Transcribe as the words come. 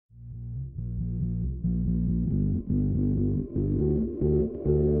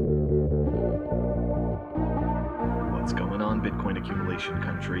on, Bitcoin accumulation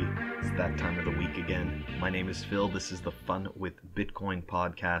country? It's that time of the week again. My name is Phil. This is the Fun with Bitcoin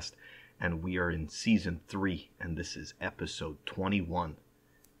podcast, and we are in season 3, and this is episode 21.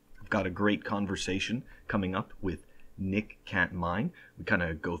 I've got a great conversation coming up with NikCantMine. We kind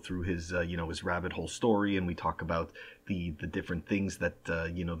of go through his, his rabbit hole story, and we talk about the different things that,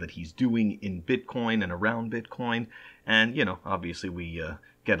 that he's doing in Bitcoin and around Bitcoin. And, obviously we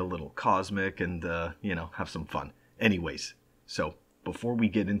get a little cosmic and, have some fun. Anyways, so before we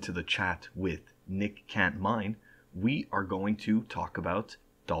get into the chat with NikCantMine, we are going to talk about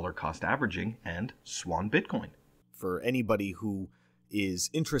dollar cost averaging and Swan Bitcoin. For anybody who is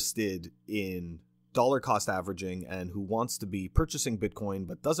interested in dollar cost averaging and who wants to be purchasing Bitcoin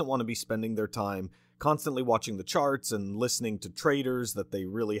but doesn't want to be spending their time constantly watching the charts and listening to traders that they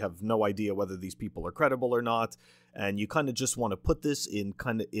really have no idea whether these people are credible or not, and you kind of just want to put this in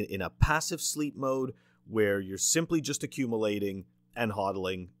in a passive sleep mode where you're simply just accumulating and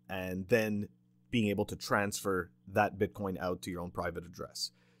hodling and then being able to transfer that Bitcoin out to your own private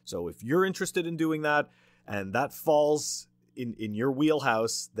address. So if you're interested in doing that and that falls in your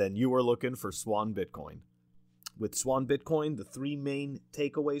wheelhouse, then you are looking for Swan Bitcoin. With Swan Bitcoin, the 3 main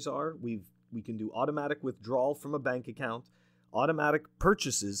takeaways are we can do automatic withdrawal from a bank account, automatic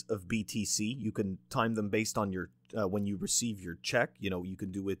purchases of BTC. You can time them based on your when you receive your check. You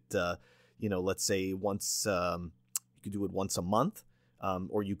can do it let's say once you can do it once a month,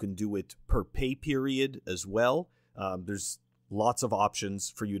 or you can do it per pay period as well. There's lots of options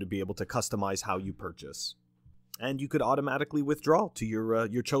for you to be able to customize how you purchase. And you could automatically withdraw to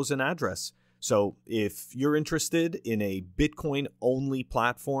your chosen address. So if you're interested in a Bitcoin-only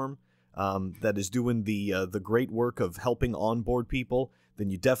platform that is doing the great work of helping onboard people,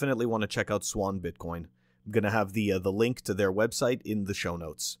 then you definitely want to check out Swan Bitcoin. I'm going to have the link to their website in the show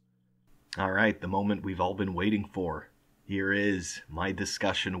notes. All right, the moment we've all been waiting for. Here is my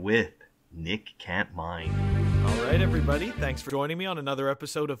discussion with NikCantMine. All right, everybody. Thanks for joining me on another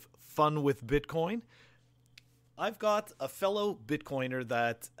episode of Fun with Bitcoin. I've got a fellow Bitcoiner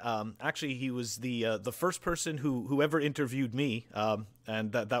that actually he was the first person who ever interviewed me,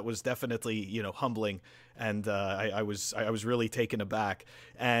 and that was definitely humbling, and I was really taken aback.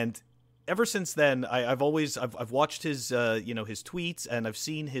 And ever since then, I've watched his his tweets, and I've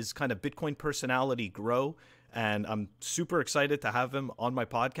seen his kind of Bitcoin personality grow, and I'm super excited to have him on my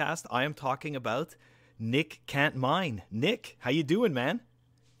podcast. I am talking about NikCantMine. Nick, how you doing, man?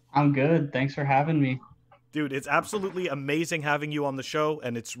 I'm good. Thanks for having me. Dude, it's absolutely amazing having you on the show,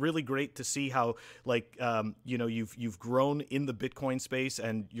 and it's really great to see how, you've grown in the Bitcoin space,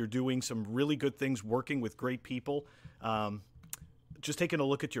 and you're doing some really good things, working with great people. Just taking a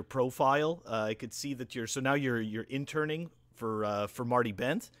look at your profile, I could see that you're interning for Marty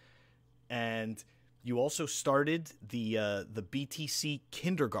Bent, and you also started the BTC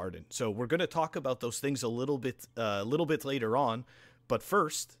kindergarten. So we're going to talk about those things a little bit later on. But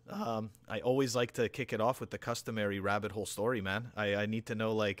first, I always like to kick it off with the customary rabbit hole story, man. I need to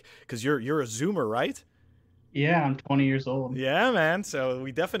know, because you're a Zoomer, right? Yeah, I'm 20 years old. Yeah, man. So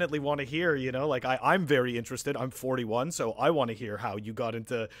we definitely want to hear, I'm very interested. I'm 41, so I want to hear how you got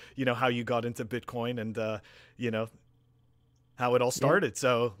into, Bitcoin and, how it all started. Yeah.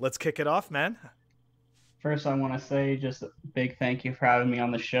 So let's kick it off, man. First, I want to say just a big thank you for having me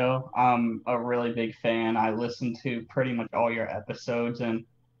on the show. I'm a really big fan. I listened to pretty much all your episodes, and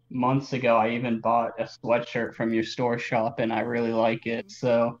months ago, I even bought a sweatshirt from your store shop, and I really like it.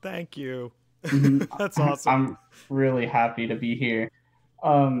 So thank you. That's awesome. I'm really happy to be here.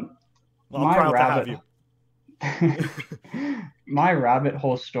 I'm proud to have you. My rabbit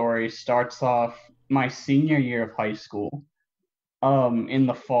hole story starts off my senior year of high school, in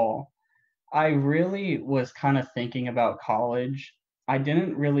the fall. I really was kind of thinking about college. I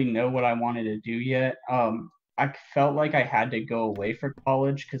didn't really know what I wanted to do yet. I felt like I had to go away for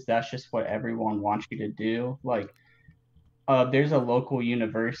college because that's just what everyone wants you to do. There's a local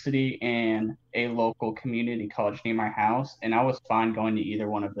university and a local community college near my house, and I was fine going to either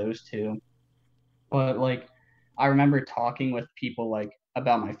one of those two. But I remember talking with people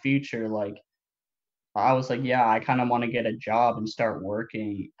about my future. I was like, yeah, I kind of want to get a job and start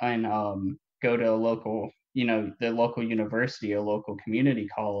working and go to a local, the local university or local community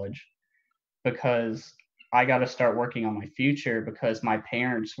college, because I got to start working on my future because my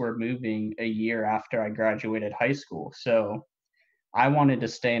parents were moving a year after I graduated high school. So I wanted to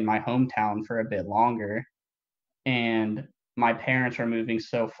stay in my hometown for a bit longer. And my parents were moving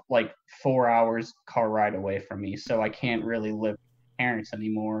 4 hours car ride away from me. So I can't really live with my parents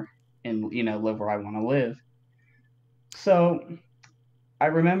anymore and, live where I want to live. So I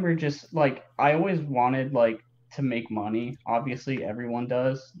remember just I always wanted to make money. Obviously, everyone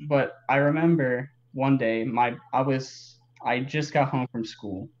does. But I remember one day I just got home from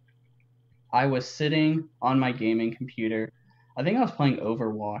school. I was sitting on my gaming computer. I think I was playing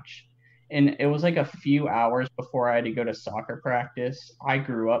Overwatch. And it was like a few hours before I had to go to soccer practice. I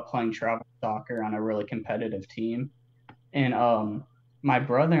grew up playing travel soccer on a really competitive team. And my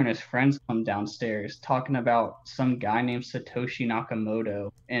brother and his friends come downstairs talking about some guy named Satoshi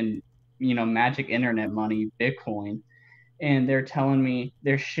Nakamoto and magic internet money, Bitcoin. And they're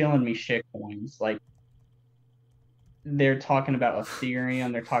shilling me shit coins. Like they're talking about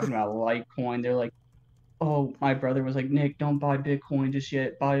Ethereum, they're talking about Litecoin. They're like, oh, my brother was like, Nick, don't buy Bitcoin just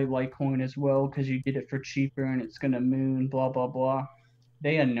yet. Buy Litecoin as well because you get it for cheaper and it's gonna moon, blah blah blah.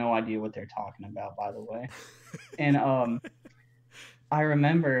 They had no idea what they're talking about, by the way. And I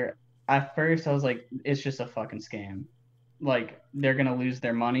remember at first I was like, it's just a fucking scam. Like they're gonna lose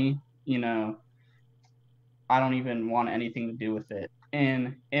their money, I don't even want anything to do with it.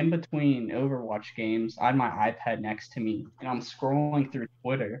 And in between Overwatch games, I had my iPad next to me and I'm scrolling through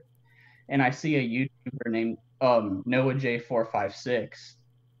Twitter and I see a YouTuber named Noah J456.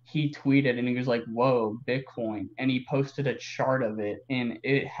 He tweeted and he was like, "Whoa, Bitcoin!" And he posted a chart of it, and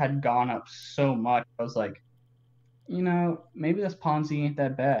it had gone up so much. I was like, maybe this Ponzi ain't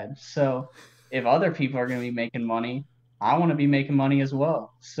that bad. So if other people are going to be making money, I want to be making money as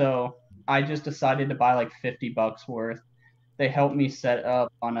well. So I just decided to buy like $50 worth. They helped me set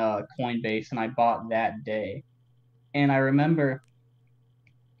up on a Coinbase, and I bought that day. And I remember,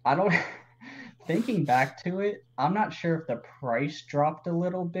 I don't, thinking back to it, I'm not sure if the price dropped a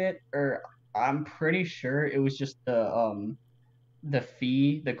little bit, or I'm pretty sure it was just the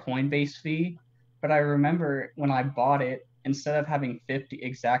fee, the Coinbase fee. But I remember when I bought it, instead of having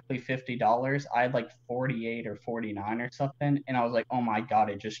exactly $50, I had like 48 or 49 or something, and I was like, oh my god,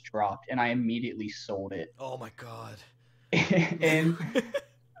 it just dropped, and I immediately sold it. Oh my god. And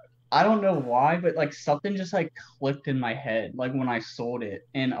I don't know why, but like something just like clicked in my head, like when I sold it,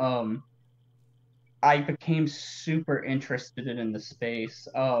 and I became super interested in the space.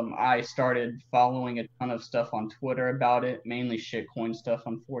 I started following a ton of stuff on Twitter about it, mainly shitcoin stuff,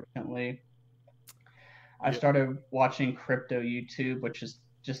 unfortunately. I started watching crypto YouTube, which is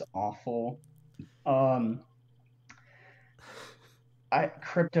just awful.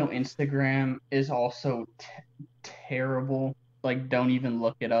 Crypto Instagram is also terrible. Like, don't even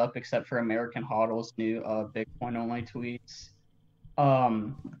look it up, except for American Hodl's new Bitcoin only tweets.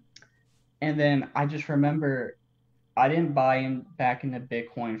 And then I just remember I didn't buy back into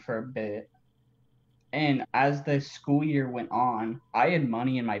Bitcoin for a bit. And as the school year went on, I had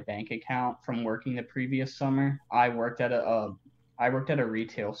money in my bank account from working the previous summer. I worked at a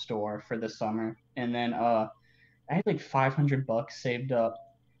retail store for the summer, and then I had like $500 saved up.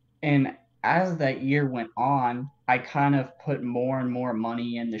 And as that year went on, I kind of put more and more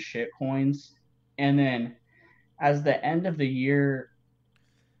money in the shit coins. And then as the end of the year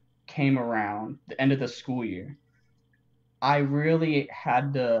came around, the end of the school year, I really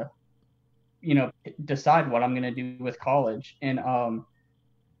had to decide what I'm going to do with college. And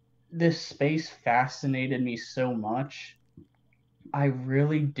this space fascinated me so much. I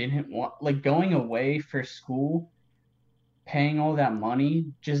really didn't want, like, going away for school, paying all that money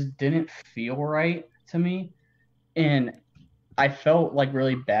just didn't feel right to me. And I felt like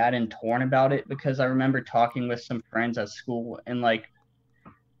really bad and torn about it because I remember talking with some friends at school, and like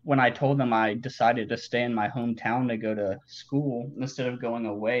when I told them I decided to stay in my hometown to go to school instead of going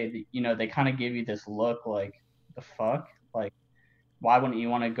away, they kind of give you this look like, the fuck? Like, why wouldn't you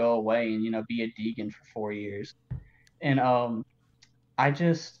want to go away and, be a deacon for 4 years? And I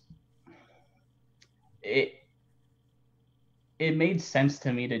just, it made sense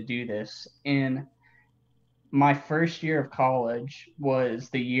to me to do this. And my first year of college was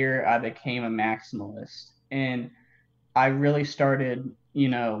the year I became a maximalist. And I really started,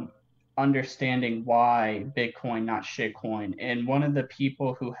 understanding why Bitcoin, not shitcoin. And one of the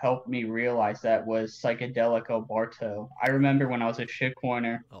people who helped me realize that was Psychedelic Alberto. I remember when I was a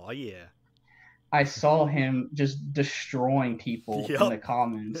shitcoiner. Oh yeah. I saw him just destroying people in the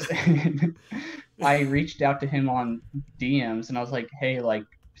comments. I reached out to him on DMs and I was like, hey, like,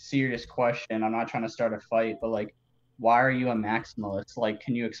 serious question. I'm not trying to start a fight, but like, why are you a maximalist? Like,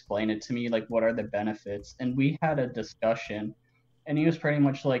 can you explain it to me? Like, what are the benefits? And we had a discussion, and he was pretty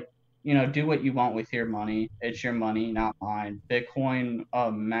much like, do what you want with your money. It's your money, not mine. Bitcoin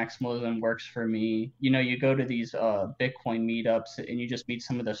maximalism works for me. You go to these Bitcoin meetups and you just meet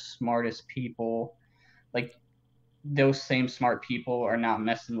some of the smartest people. Like, those same smart people are not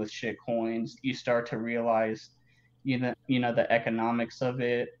messing with shit coins. You start to realize, the economics of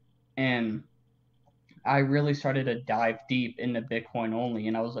it. And I really started to dive deep into Bitcoin only.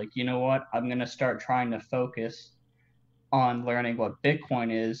 And I was like, you know what? I'm going to start trying to focus on learning what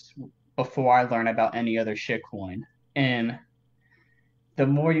Bitcoin is before I learn about any other shitcoin. And the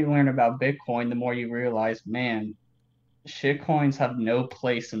more you learn about Bitcoin, the more you realize, man, shitcoins have no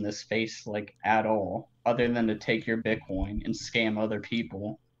place in this space like at all, other than to take your Bitcoin and scam other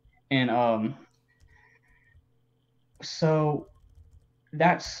people. And so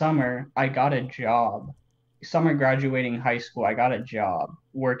that summer I got a job. Summer graduating high school, I got a job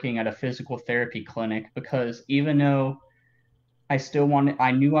working at a physical therapy clinic because even though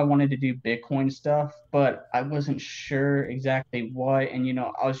I knew I wanted to do Bitcoin stuff, but I wasn't sure exactly what. And,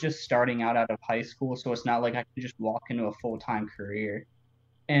 I was just starting out of high school, so it's not like I could just walk into a full-time career.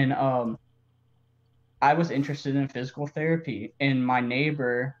 And I was interested in physical therapy. And my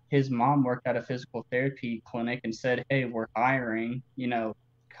neighbor, his mom worked at a physical therapy clinic and said, hey, we're hiring,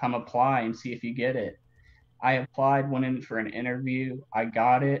 come apply and see if you get it. I applied, went in for an interview. I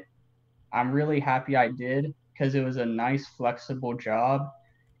got it. I'm really happy I did because it was a nice, flexible job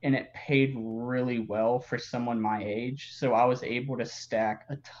and it paid really well for someone my age. So I was able to stack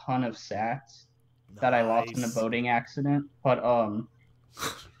a ton of sats that I lost in a Nice. boating accident. But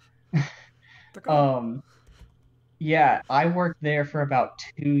Okay. um yeah, I worked there for about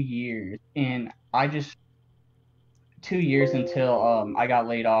 2 years and I just 2 years until I got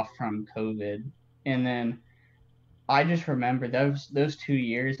laid off from COVID. And then I just remember those 2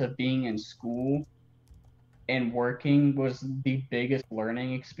 years of being in school and working was the biggest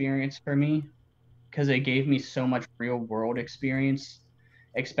learning experience for me because it gave me so much real world experience,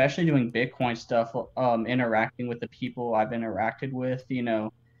 especially doing Bitcoin stuff, interacting with the people I've interacted with,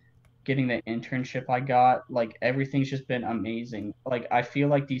 getting the internship I got. Like everything's just been amazing. Like I feel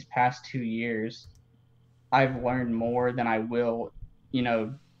like these past 2 years, I've learned more than I will, you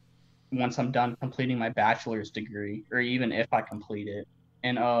know, once I'm done completing my bachelor's degree, or even if I complete it.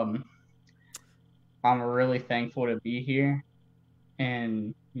 And I'm really thankful to be here.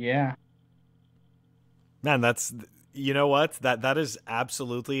 And yeah, Man, that's you know what? That is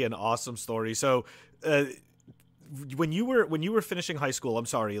absolutely an awesome story. So, uh, when you were finishing high school, I'm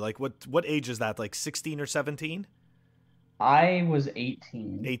sorry, like what age is that? Like 16 or 17? I was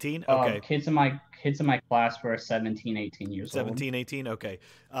 18. 18? Okay. Kids in my class were 17, 18 years old. 17, 18. Okay.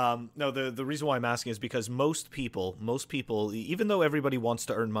 No, the reason why I'm asking is because most people, even though everybody wants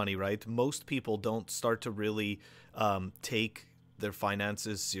to earn money, right? Most people don't start to really take their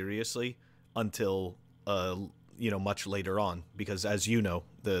finances seriously until much later on, because as you know,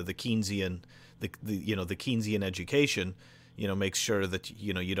 the Keynesian the Keynesian education makes sure that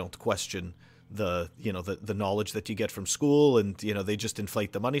you don't question the knowledge that you get from school, and they just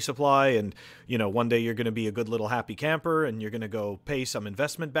inflate the money supply, and one day you're going to be a good little happy camper and you're going to go pay some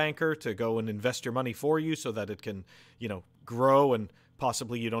investment banker to go and invest your money for you so that it can grow, and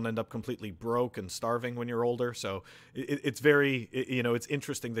possibly you don't end up completely broke and starving when you're older. So it's very it's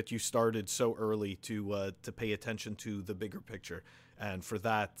interesting that you started so early to pay attention to the bigger picture, and for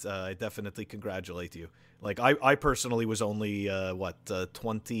that I definitely congratulate you. Like I personally was only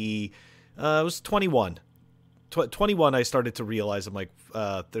 20, I was 21. 21, I started to realize I'm like,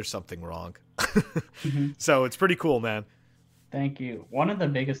 there's something wrong. Mhm. So it's pretty cool, man. Thank you. One of the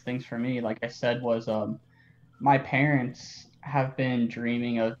biggest things for me, like I said, was my parents have been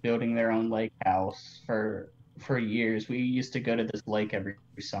dreaming of building their own lake house for years. We used to go to this lake every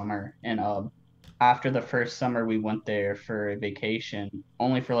summer, and after the first summer we went there for a vacation,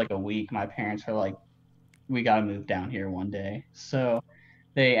 only for like a week. My parents were like, "We got to move down here one day." So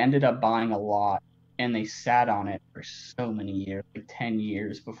they ended up buying a lot, and they sat on it for so many years, like 10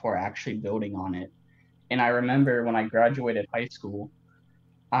 years before actually building on it. And I remember when I graduated high school,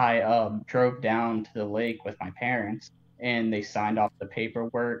 I drove down to the lake with my parents, and they signed off the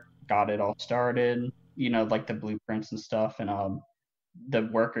paperwork, got it all started, like the blueprints and stuff. And the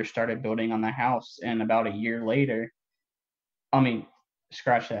workers started building on the house. And about a year later, I mean,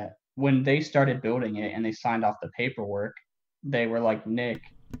 scratch that. When they started building it and they signed off the paperwork, they were like, Nick,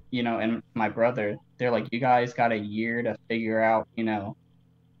 and my brother, they're like, you guys got a year to figure out,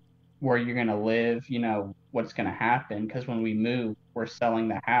 where you're going to live, what's going to happen. Because when we move, we're selling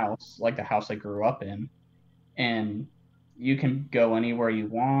the house, like the house I grew up in. And you can go anywhere you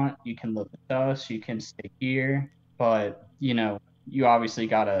want. You can live with us. You can stay here. But, you obviously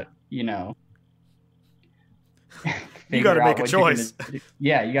got to, You got figure to out make a what you're going choice. to do.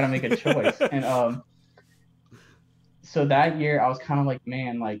 Yeah, you got to make a choice. And so that year I was kind of like,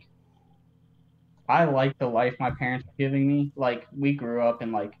 man, like, I like the life my parents were giving me. Like, we grew up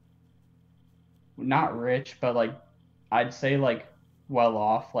in, like, not rich, but like I'd say like well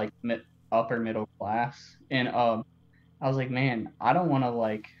off, like upper middle class, and I was like, man, I don't want to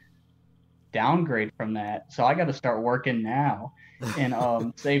like downgrade from that, so I got to start working now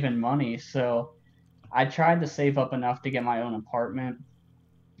and saving money. So I tried to save up enough to get my own apartment.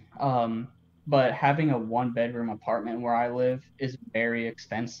 Um, but having a one bedroom apartment where I live is very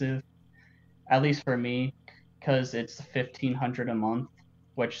expensive, at least for me, because it's 1,500 a month,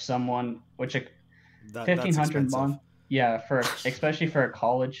 which a That's 1,500 a expensive. month, yeah, for especially for a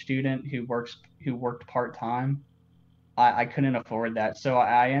college student who worked part time, I couldn't afford that. So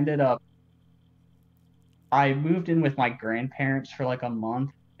I moved in with my grandparents for like a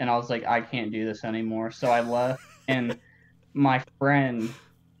month, and I was like, I can't do this anymore. So I left, and my friend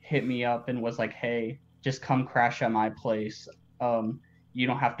hit me up and was like, "Hey, just come crash at my place. You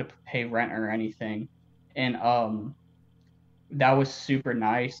don't have to pay rent or anything." And that was super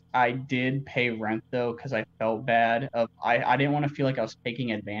nice. I did pay rent though because I felt bad. I didn't want to feel like I was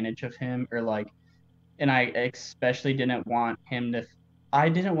taking advantage of him or like, and I especially didn't want him to. I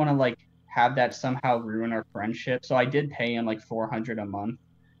didn't want to like have that somehow ruin our friendship. So I did pay him like 400 a month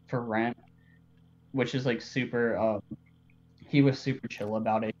for rent, which is like super. He was super chill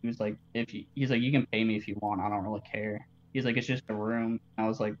about it. He was like, he's like, you can pay me if you want. I don't really care. He's like, it's just a room. I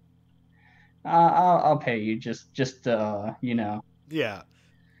was like, I'll pay you Yeah.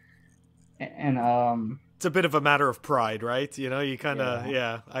 and It's a bit of a matter of pride, right? You kind of,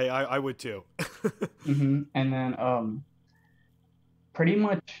 yeah. yeah, I would too. And then pretty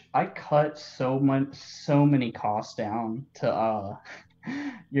much I cut so many costs down to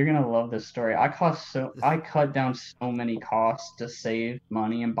you're gonna love this story. I cut down so many costs to save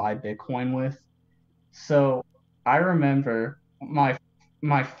money and buy Bitcoin with. So I remember my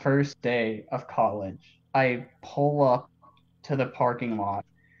first day of college. I pull up to the parking lot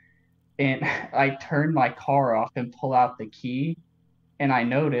and I turn my car off and pull out the key, and I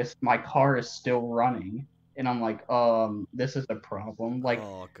noticed my car is still running. And I'm like, this is a problem. Like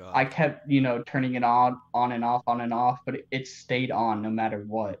Oh I God. kept, turning it on and off, on and off, but it stayed on no matter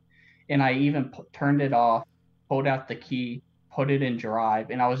what. And I even turned it off, pulled out the key, put it in drive,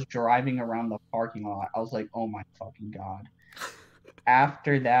 and I was driving around the parking lot. I was like, oh my fucking God.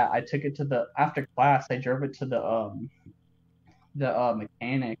 After that, I took it after class, I drove it to the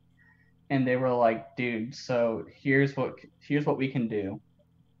mechanic, and they were like, dude, so here's what we can do.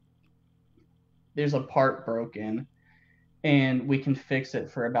 There's a part broken and we can fix it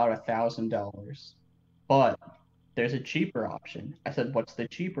for about $1,000. But there's a cheaper option. I said, what's the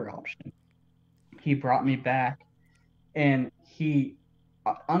cheaper option? He brought me back, and he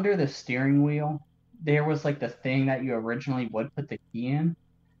under the steering wheel, there was like the thing that you originally would put the key in,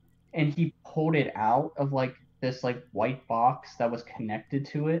 and he pulled it out of like this like white box that was connected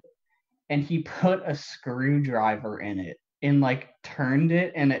to it, and he put a screwdriver in it and like turned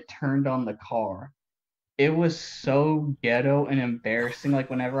it, and it turned on the car. It was so ghetto and embarrassing. Like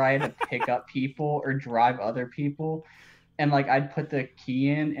whenever I had to pick up people or drive other people, and like I'd put the key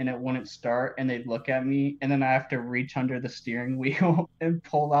in and it wouldn't start, and they'd look at me, and then I have to reach under the steering wheel and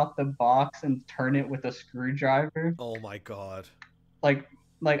pull out the box and turn it with a screwdriver. Oh my God. Like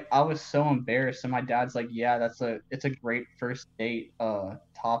like I was so embarrassed, and my dad's like, yeah, it's a great first date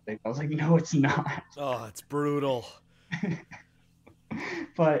topic. I was like, no, it's not. Oh, it's brutal.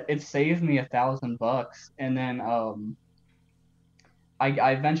 But it saved me $1,000, and then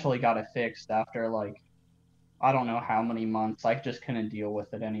I eventually got it fixed after like I don't know how many months. I just couldn't deal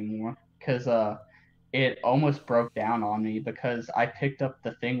with it anymore because it almost broke down on me because I picked up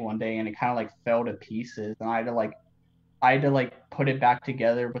the thing one day and it kind of like fell to pieces, and I had to like put it back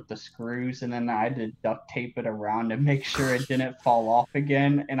together with the screws, and then I had to duct tape it around to make sure it didn't fall off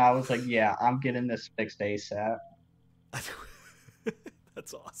again. And I was like, yeah, I'm getting this fixed ASAP.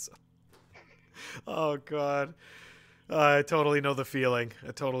 That's awesome. Oh God. I totally know the feeling.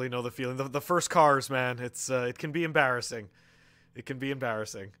 I totally know the feeling. The first cars, man. It can be embarrassing. It can be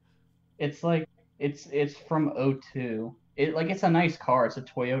embarrassing. It's like it's from '02. It's a nice car. It's a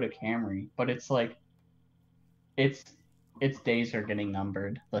Toyota Camry, but it's like its its days are getting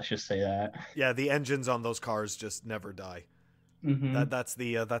numbered. Let's just say that. Yeah, the engines on those cars just never die. Hmm. That's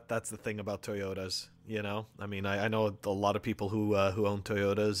the thing about Toyotas. I mean, I know a lot of people who own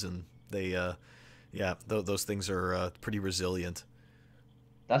Toyotas, and they yeah, those things are pretty resilient.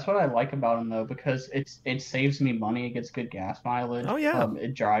 That's what I like about them though, because it saves me money. It gets good gas Oh mileage. yeah.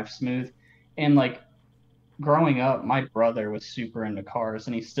 It drives smooth, and like growing up, my brother was super into cars,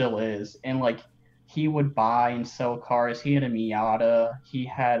 and he still is. And like he would buy and sell cars. He had a Miata. He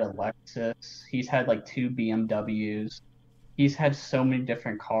had a Lexus. He's had like two BMWs. He's had so many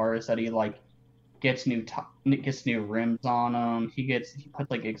different cars that he like gets new rims on them. He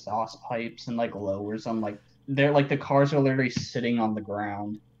puts like exhaust pipes and like lowers them. Like they're like the cars are literally sitting on the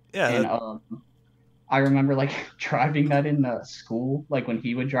ground. Yeah, And that, I remember like driving that in school, like when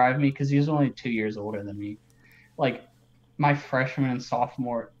he would drive me, because he was only 2 years older than me. Like my freshman and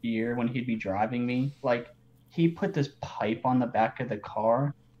sophomore year when he'd be driving me, like he put this pipe on the back of the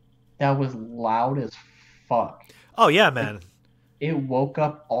car that was loud as fuck. oh yeah, Like man. it woke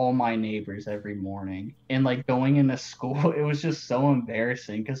up all my neighbors every morning. And like going into school, it was just so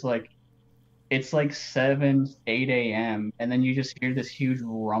embarrassing because like it's like 7, 8 a.m. and then you just hear this huge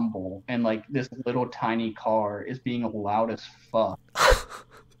rumble and like this little tiny car is being loud as fuck.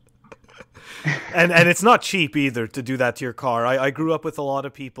 And it's not cheap either to do that to your car. I grew up with a lot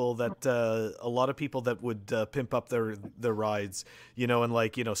of people that would pimp up their rides, and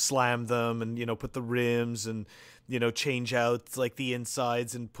like slam them and put the rims and change out like the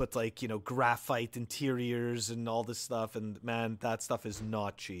insides and put like graphite interiors and all this stuff. And man, that stuff is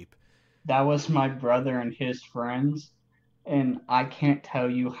not cheap. That was my brother and his friends, and I can't tell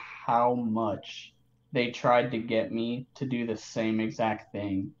you how much they tried to get me to do the same exact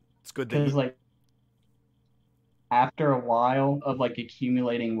thing. It's good that Because like after a while of like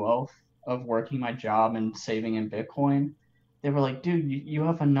accumulating wealth of working my job and saving in Bitcoin, they were like, dude, you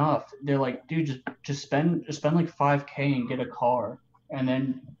have enough. They're like, dude, just spend like 5K and get a car, and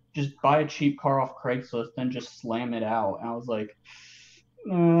then just buy a cheap car off Craigslist, then just slam it out. And I was like,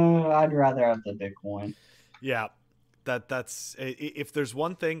 I'd rather have the Bitcoin. yeah, that's if there's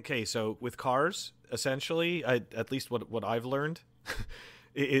one thing. Okay, so with cars, essentially, at least what I've learned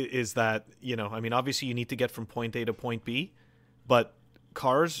is that I mean, obviously you need to get from point A to point B, but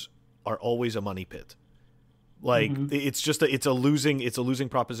cars are always a money pit. Like Mm-hmm. it's a losing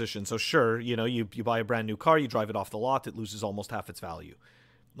proposition. So sure, you buy a brand new car, you drive it off the lot, it loses almost half its value,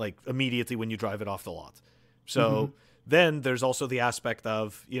 like immediately when you drive it off the lot. Mm-hmm. So then there's also the aspect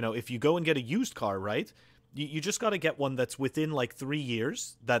of if you go and get a used car, right? You just got to get one that's within like 3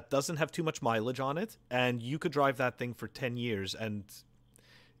 years that doesn't have too much mileage on it, and you could drive that thing for 10 years. And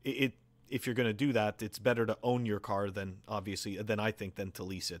it if you're going to do that, it's better to own your car than I think than to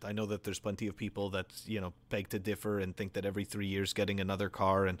lease it. I know that there's plenty of people that beg to differ and think that every 3 years getting another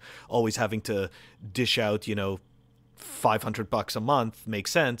car and always having to dish out $500 a month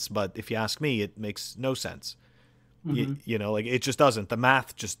makes sense. But if you ask me, it makes no sense. Mm-hmm. Like it just doesn't. The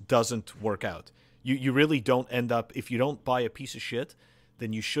math just doesn't work out. You really don't end up, if you don't buy a piece of shit,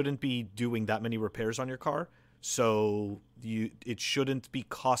 then you shouldn't be doing that many repairs on your car. So it shouldn't be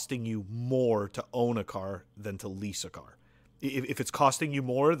costing you more to own a car than to lease a car. If it's costing you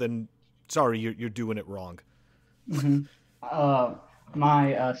more, then sorry, you're doing it wrong. Mm-hmm. Uh,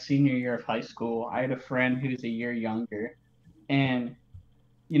 my senior year of high school, I had a friend who's a year younger, and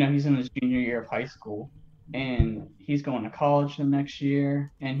he's in his junior year of high school, and he's going to college the next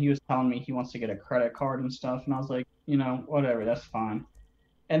year, and he was telling me he wants to get a credit card and stuff, and I was like, whatever, that's fine.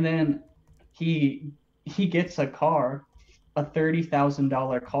 And then he he gets a car, a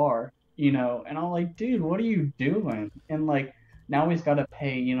 $30,000 car, and I'm like, dude, what are you doing? And like now he's got to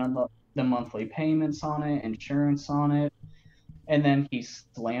pay, the monthly payments on it, insurance on it, and then he's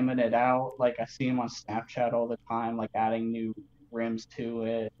slamming it out. Like I see him on Snapchat all the time, like adding new rims to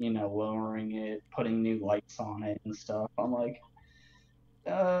it, lowering it, putting new lights on it and stuff. I'm like,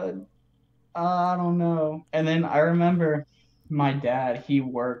 uh, I don't know. And then I remember my dad, he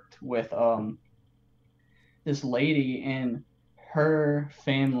worked with this lady, and her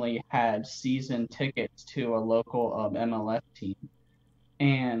family had season tickets to a local MLS team,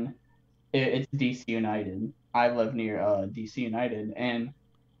 and it's DC United. I live near DC United, and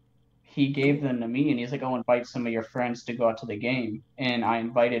he gave them to me, and he's like, "Oh, invite some of your friends to go out to the game." And I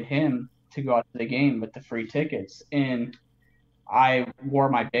invited him to go out to the game with the free tickets, and I wore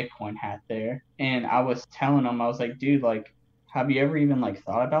my Bitcoin hat there, and I was telling him, I was like, "Dude, like, have you ever even like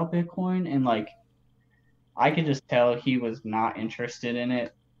thought about Bitcoin?" And like, I could just tell he was not interested in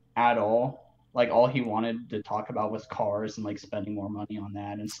it at all. Like, all he wanted to talk about was cars and like spending more money on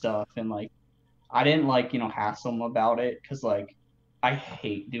that and stuff. And like, I didn't like, hassle him about it because like I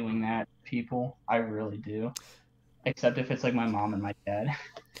hate doing that to people. I really do. Except if it's like my mom and my dad.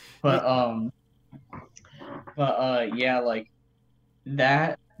 Y- But yeah, like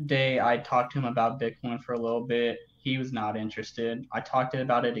that day I talked to him about Bitcoin for a little bit. He was not interested. I talked to him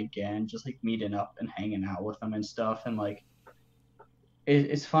about it again, just like meeting up and hanging out with him and stuff. And like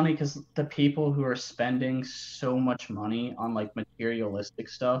it's funny because the people who are spending so much money on like materialistic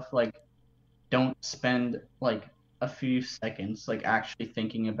stuff, like don't spend like a few seconds like actually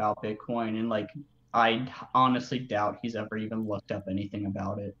thinking about Bitcoin, and like I honestly doubt he's ever even looked up anything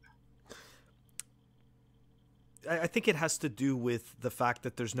about it. I think it has to do with the fact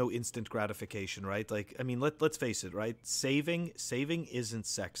that there's no instant gratification, right? Like, I mean, let's face it, right? Saving isn't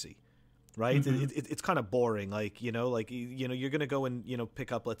sexy, right? It's kind of boring. Like, you're going to go and,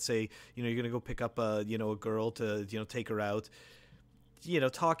 pick up, let's say, you're going to go pick up a girl to, take her out.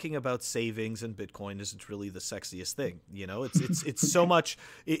 Talking about savings and Bitcoin isn't really the sexiest thing. It's so much,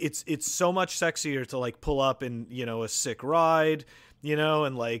 it's so much sexier to like pull up in, a sick ride,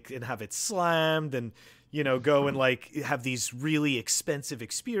 and have it slammed and, go and like have these really expensive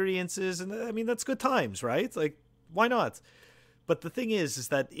experiences. And I mean, that's good times, right? Like, why not? But the thing is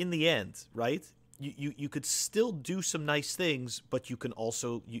that in the end, right, you could still do some nice things, but you can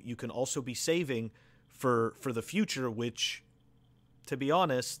also be saving for the future, which, to be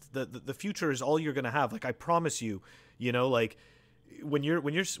honest, the future is all you're going to have. Like, I promise you, like when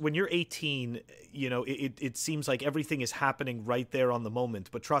you're 18, it seems like everything is happening right there on the moment.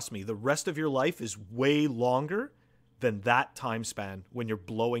 But trust me, the rest of your life is way longer than that time span when you're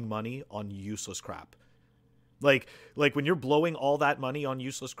blowing money on useless crap. Like when you're blowing all that money on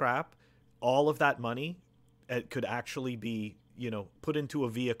useless crap, all of that money could actually be, put into a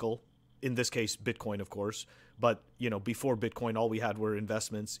vehicle. In this case, Bitcoin, of course. But, before Bitcoin, all we had were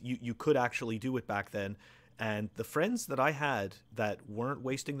investments. You could actually do it back then. And the friends that I had that weren't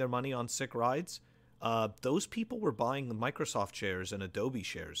wasting their money on sick rides, those people were buying the Microsoft shares and Adobe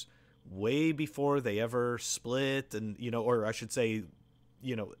shares way before they ever split. And, or I should say,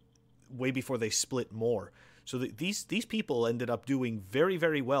 way before they split more. So these people ended up doing very,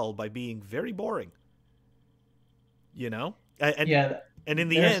 very well by being very boring. And Yeah, and in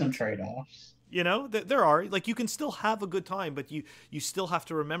the there are end, some trade-offs. There are, like, you can still have a good time, but you still have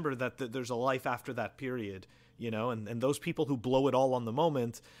to remember that there's a life after that period, and those people who blow it all on the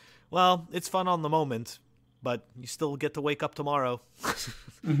moment, well, it's fun on the moment, but you still get to wake up tomorrow.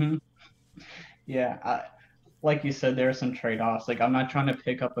 Yeah, like you said, there are some trade-offs. Like, I'm not trying to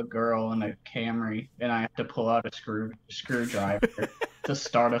pick up a girl in a Camry and I have to pull out a screwdriver to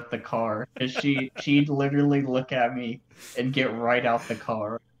start up the car. Because she'd literally look at me and get right out the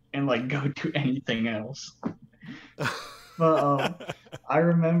car and like go do anything else. But I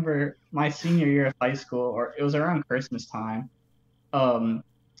remember my senior year of high school, or it was around Christmas time. My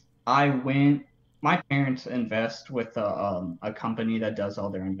parents invest with a company that does all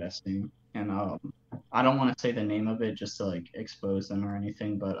their investing, and I don't want to say the name of it just to like expose them or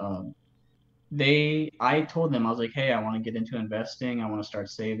anything, but I told them, I was like, hey, I want to get into investing, I want to start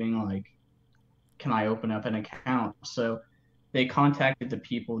saving, like, can I open up an account? So they contacted the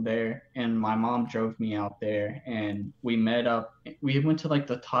people there, and my mom drove me out there, and we met up. We went to like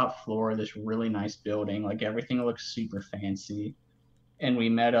the top floor of this really nice building, like everything looks super fancy, and we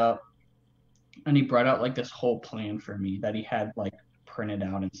met up, and he brought out like this whole plan for me that he had like printed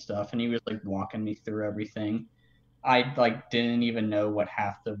out and stuff, and he was like walking me through everything. I like didn't even know what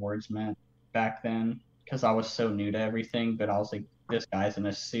half the words meant back then because I was so new to everything, but I was like, this guy's in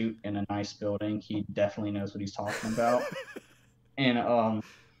a suit in a nice building, he definitely knows what he's talking about. And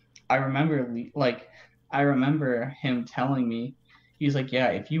I remember him telling me, he's like, yeah,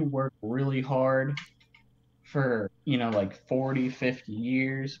 if you work really hard for, like 40, 50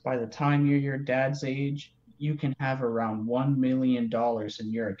 years, by the time you're your dad's age, you can have around $1 million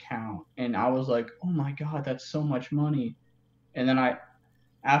in your account. And I was like, oh my God, that's so much money. And then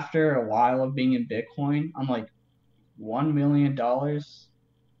after a while of being in Bitcoin, I'm like, $1 million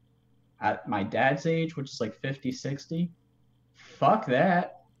at my dad's age, which is like 50, 60. Fuck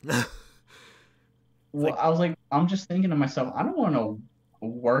that. Well, I was like, I'm just thinking to myself, I don't want to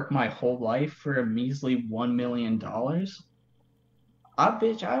work my whole life for a measly $1 million. I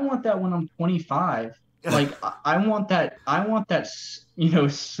want that when I'm 25. Like, I want that,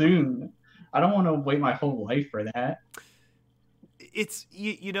 soon. I don't want to wait my whole life for that. It's,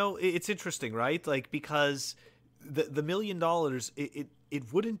 it's interesting, right? Like, because the $1 million,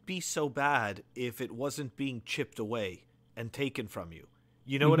 it wouldn't be so bad if it wasn't being chipped away and taken from you.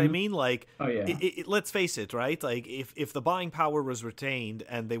 You know what I mean? Like, oh, yeah. Let's face it, right? Like, if the buying power was retained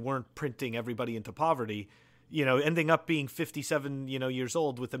and they weren't printing everybody into poverty, ending up being 57, years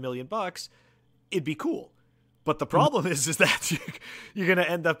old with $1 million, it'd be cool. But the problem is that you're going to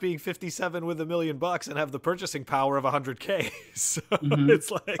end up being 57 with $1 million and have the purchasing power of 100K. So it's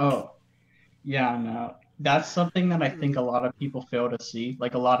like, oh, yeah, no, that's something that I think a lot of people fail to see.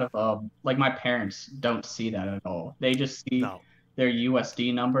 Like a lot of like my parents don't see that at all. They just see their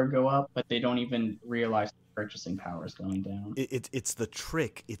USD number go up, but they don't even realize the purchasing power is going down. It's the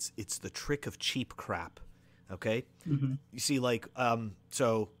trick. It's the trick of cheap crap. Okay. You see, like,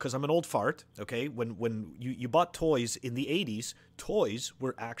 so, cause I'm an old fart. Okay. When you bought toys in the 80s, toys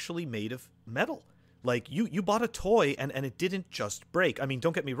were actually made of metal. Like you bought a toy and it didn't just break. I mean,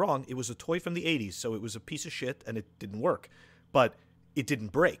 don't get me wrong, it was a toy from the 80s, so it was a piece of shit and it didn't work. But it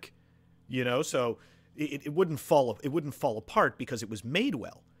didn't break. So it wouldn't fall apart because it was made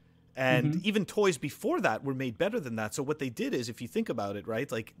well. And even toys before that were made better than that. So what they did is, if you think about it,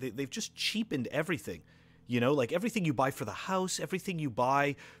 right, like they've just cheapened everything. Like everything you buy for the house, everything you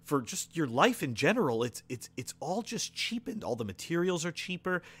buy for just your life in general, it's all just cheapened. All the materials are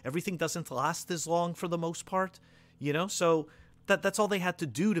cheaper. Everything doesn't last as long for the most part, So that's all they had to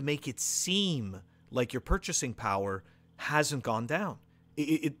do to make it seem like your purchasing power hasn't gone down.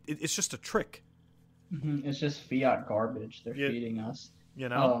 It's just a trick. It's just fiat garbage they're feeding us.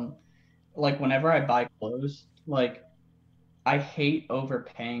 Like whenever I buy clothes, like I hate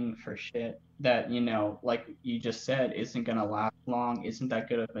overpaying for shit that, like you just said, isn't going to last long, isn't that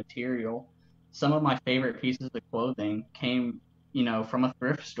good of material. Some of my favorite pieces of clothing came, from a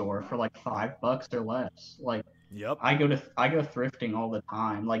thrift store for like $5 or less. Like, yep. I go thrifting all the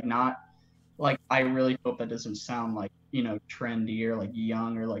time. Like, not like, I really hope that doesn't sound like, trendy or like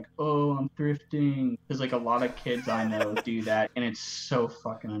young or like, oh, I'm thrifting. Because like a lot of kids I know do that, and it's so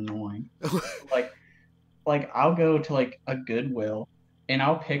fucking annoying. like I'll go to like a Goodwill and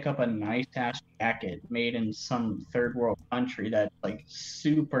I'll pick up a nice ass jacket made in some third world country that's like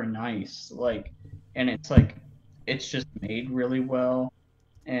super nice, like, and it's just made really well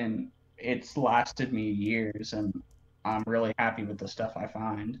and it's lasted me years, and I'm really happy with the stuff I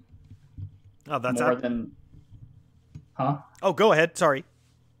find. Oh, that's more than huh? Oh, go ahead. Sorry.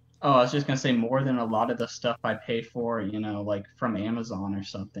 Oh, I was just gonna say more than a lot of the stuff I pay for, like from Amazon or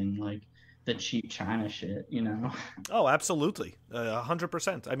something, like the cheap China shit, Oh, absolutely,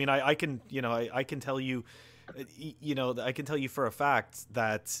 100%. I mean, I can, I can tell you, I can tell you for a fact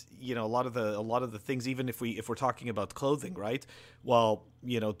that a lot of the things, even if we're talking about clothing, right? Well,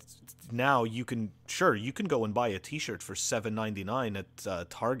 now you can go and buy a T-shirt for $7.99 at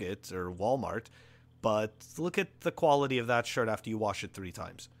Target or Walmart, but look at the quality of that shirt after you wash it 3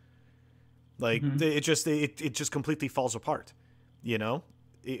 times. Like it just completely falls apart,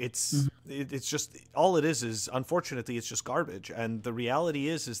 It's just, all it is unfortunately it's just garbage. And the reality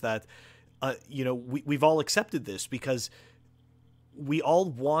is that we've all accepted this because we all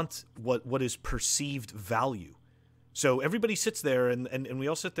want what is perceived value. So everybody sits there and we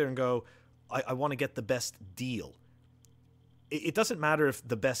all sit there and go, I want to get the best deal. It doesn't matter if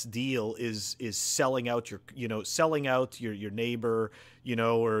the best deal is selling out your neighbor,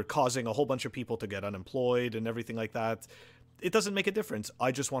 or causing a whole bunch of people to get unemployed and everything like that. It doesn't make a difference.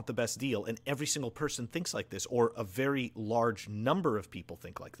 I just want the best deal. And every single person thinks like this, or a very large number of people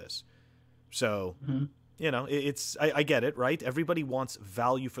think like this. So, I get it, right? Everybody wants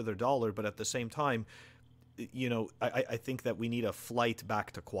value for their dollar, but at the same time, I think that we need a flight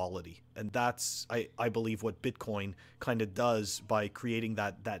back to quality. And that's, I believe, what Bitcoin kind of does by creating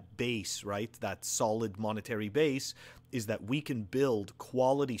that base, right? That solid monetary base, is that we can build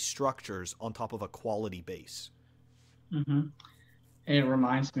quality structures on top of a quality base. It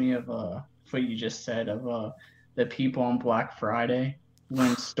reminds me of what you just said of the people on Black Friday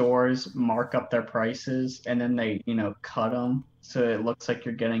when stores mark up their prices and then they cut them so it looks like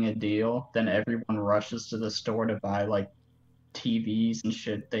you're getting a deal. Then everyone rushes to the store to buy like TVs and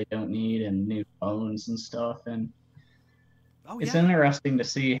shit they don't need and new phones and stuff. And it's interesting to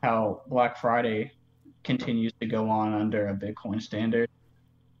see how Black Friday continues to go on under a Bitcoin standard.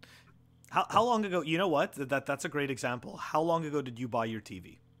 How long ago? You know what? That's a great example. How long ago did you buy your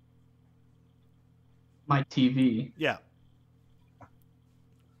TV? My TV? Yeah.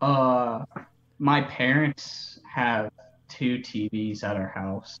 My parents have 2 TVs at our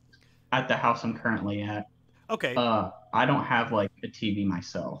house. At the house I'm currently at. Okay. I don't have like a TV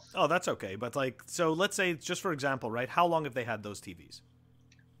myself. Oh, that's okay. But like, so let's say, just for example, right? How long have they had those TVs?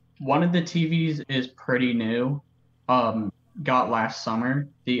 One of the TVs is pretty new. Got last summer.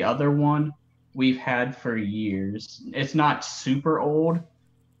 The other one we've had for years. It's not super old,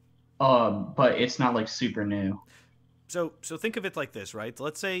 but it's not like super new. So think of it like this, right?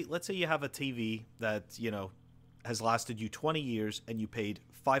 Let's say you have a TV that has lasted you 20 years, and you paid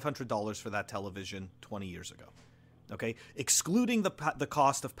 $500 for that television 20 years ago. Okay, excluding the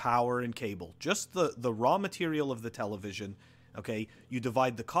cost of power and cable, just the raw material of the television. Okay, you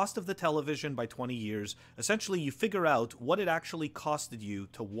divide the cost of the television by 20 years. Essentially, you figure out what it actually costed you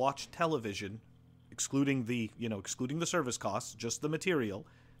to watch television, excluding the service costs, just the material.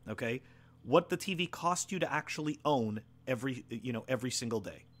 Okay, what the TV cost you to actually own every single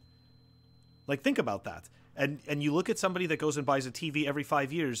day. Like, think about that. And you look at somebody that goes and buys a TV every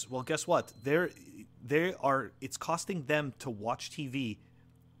 5 years. Well, guess what? It's costing them to watch TV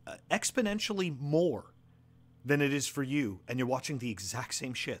exponentially more than it is for you, and you're watching the exact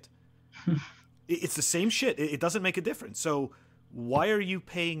same shit. It's the same shit. It doesn't make a difference. So why are you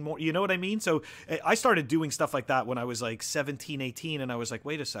paying more? You know what I mean? So I started doing stuff like that when I was like 17, 18, and I was like,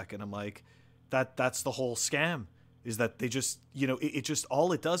 wait a second. I'm like, that's the whole scam, is that they just, it just,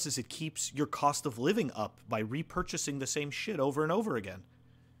 all it does is it keeps your cost of living up by repurchasing the same shit over and over again.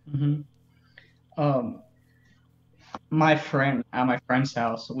 Mm-hmm. My friend, at my friend's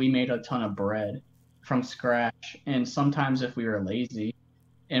house, we made a ton of bread from scratch. And sometimes if we were lazy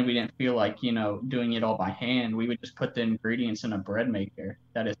and we didn't feel like, doing it all by hand, we would just put the ingredients in a bread maker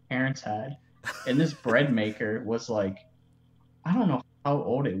that his parents had. And this bread maker was like, I don't know how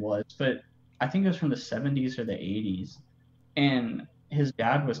old it was, but I think it was from the 70s or the 80s. And his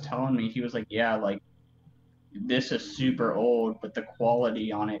dad was telling me, he was like, yeah, like this is super old, but the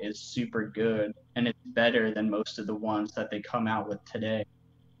quality on it is super good, and it's better than most of the ones that they come out with today.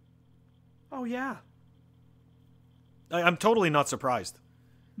 Oh, yeah. I'm totally not surprised.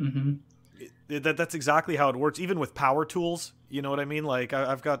 Mm-hmm. That's exactly how it works. Even with power tools, you know what I mean? Like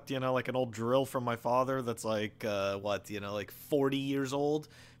I've got, like an old drill from my father that's like, like 40 years old,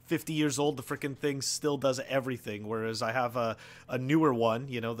 50 years old. The freaking thing still does everything. Whereas I have a newer one,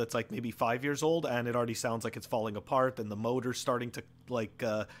 that's like maybe 5 years old, and it already sounds like it's falling apart, and the motor's starting to like,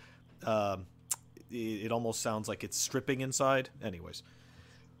 it almost sounds like it's stripping inside. Anyways,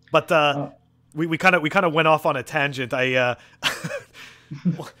 but we kind of went off on a tangent. I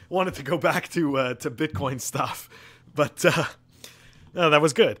wanted to go back to Bitcoin stuff, but no, that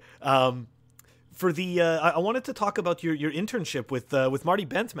was good. For the I wanted to talk about your internship with Marty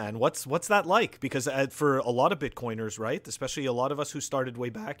Bent, man. What's that like? Because for a lot of Bitcoiners, right, especially a lot of us who started way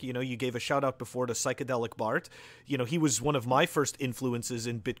back, you gave a shout out before to Psychedelic Bart. He was one of my first influences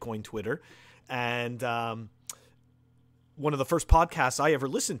in Bitcoin Twitter, and one of the first podcasts I ever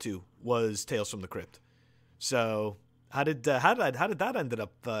listened to was Tales from the Crypt. So how did that ended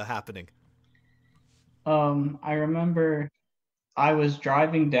up happening? I remember I was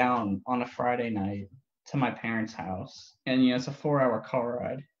driving down on a Friday night to my parents' house, and it's a 4-hour car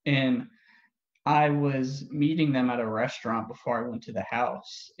ride, and I was meeting them at a restaurant before I went to the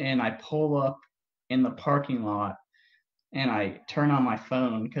house, and I pull up in the parking lot, and I turn on my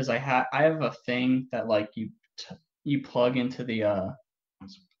phone because I have a thing that like you plug into the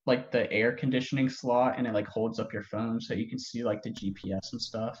like the air conditioning slot, and it like holds up your phone so you can see like the GPS and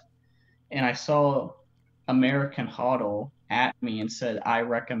stuff. And I saw American Hodl at me and said, "I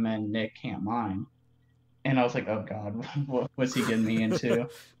recommend NikCantMine." And I was like, "Oh God, what was he getting me into?"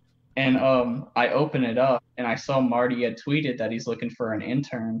 And I opened it up, and I saw Marty had tweeted that he's looking for an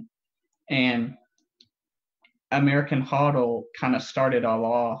intern, and American Hodl kind of started all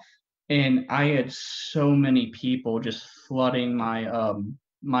off. And I had so many people just flooding my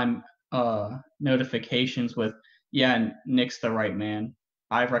notifications with, "Yeah, Nick's the right man.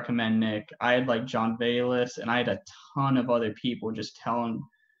 I recommend Nick." I had like John Bayless, and I had a ton of other people just telling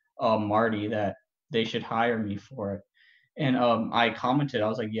Marty that they should hire me for it. And I commented, I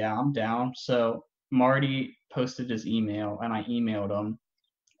was like, "Yeah, I'm down." So Marty posted his email, and I emailed him,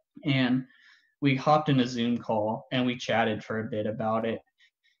 and we hopped in a Zoom call, and we chatted for a bit about it.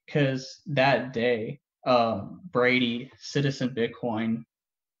 Because that day, Brady, Citizen Bitcoin,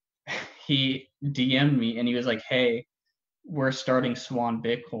 he DM'd me, and he was like, "Hey, we're starting Swan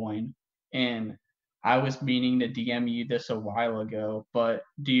Bitcoin, and I was meaning to DM you this a while ago, but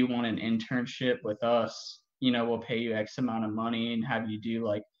do you want an internship with us? We'll pay you X amount of money and have you do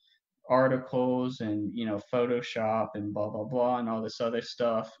like articles and Photoshop and blah blah blah and all this other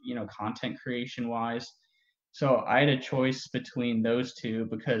stuff, content creation wise." So I had a choice between those two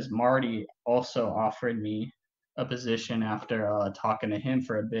because Marty also offered me a position after talking to him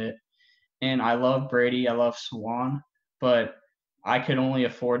for a bit. And I love Brady, I love Swan, but I could only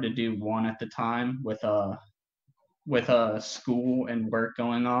afford to do one at the time with school and work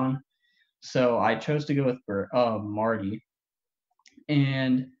going on. So I chose to go with Marty,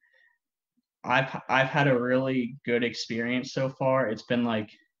 and I've had a really good experience so far. It's been like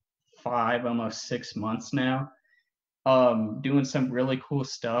 5, almost 6 months now. Doing some really cool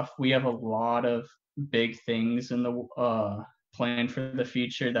stuff. We have a lot of big things in the plan for the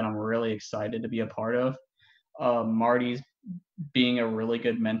future that I'm really excited to be a part of. Marty's being a really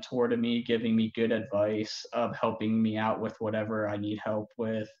good mentor to me, giving me good advice, helping me out with whatever I need help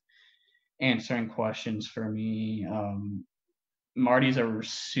with, answering questions for me. Marty's a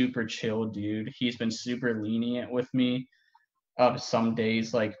super chill dude. He's been super lenient with me. Some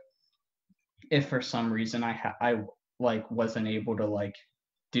days, like if for some reason I like wasn't able to like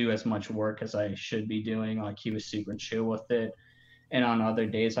do as much work as I should be doing, like he was super chill with it. and on other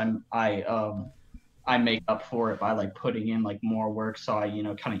days I make up for it by like putting in like more work, so I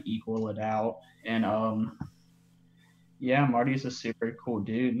kind of equal it out. And yeah, Marty's a super cool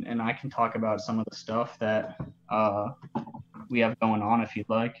dude, and I can talk about some of the stuff that we have going on if you'd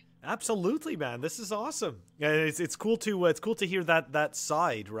like. Absolutely, man. This is awesome. It's cool to hear that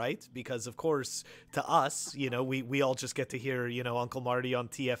side, right? Because of course, to us, we all just get to hear Uncle Marty on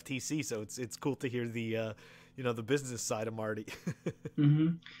TFTC. So it's cool to hear the the business side of Marty.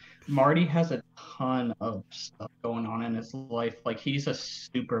 Mm-hmm. Marty has a ton of stuff going on in his life. Like he's a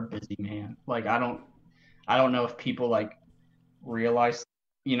super busy man. Like I don't know if people like realize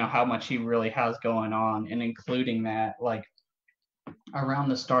how much he really has going on, and including that, like around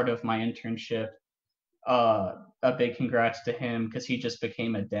the start of my internship, a big congrats to him because he just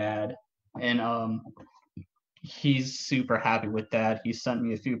became a dad, and he's super happy with that. He sent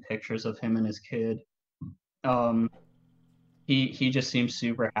me a few pictures of him and his kid. um he just seems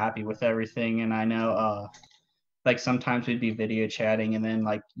super happy with everything, and I know like sometimes we'd be video chatting, and then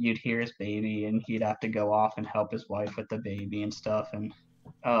like you'd hear his baby and he'd have to go off and help his wife with the baby and stuff, and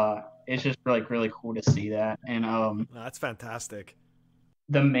it's just like really cool to see that. And That's fantastic.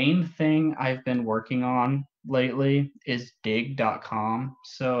 the main thing I've been working on lately is digg.com.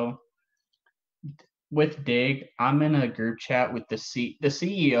 So with Digg, I'm in a group chat with the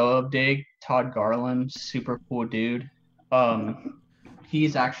CEO of Digg, Todd Garland, super cool dude.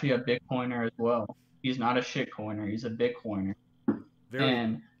 He's actually a Bitcoiner as well. He's not a shitcoiner, he's a Bitcoiner. Very.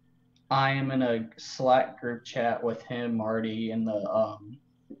 And I am in a Slack group chat with him, Marty, and the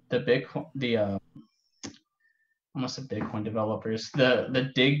Bitcoin almost the Bitcoin developers,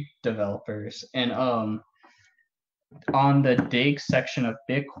 the Digg developers. And on the Digg section of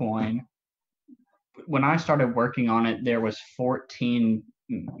Bitcoin, when I started working on it, there was 14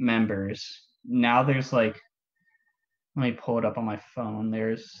 members. Now there's like, let me pull it up on my phone.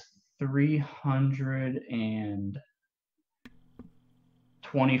 There's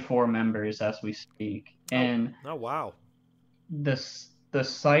 324 members as we speak. And oh wow. the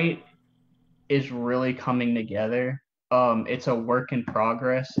site is really coming together. It's a work in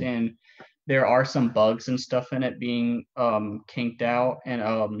progress, and there are some bugs and stuff in it being kinked out.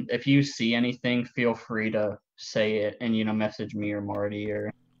 And if you see anything, feel free to say it and message me or Marty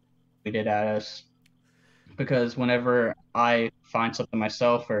or tweet it at us. Because whenever I find something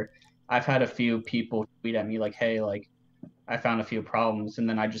myself, or I've had a few people tweet at me like, "Hey, like I found a few problems," and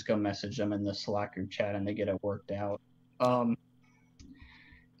then I just go message them in the Slack group chat and they get it worked out.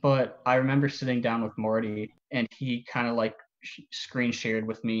 But I remember sitting down with Marty, and he kind of like screen shared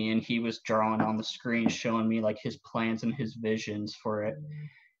with me, and he was drawing on the screen showing me like his plans and his visions for it.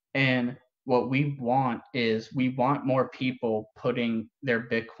 And what we want more people putting their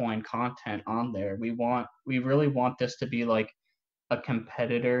Bitcoin content on there. We really want this to be like a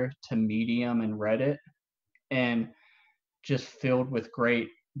competitor to Medium and Reddit, and just filled with great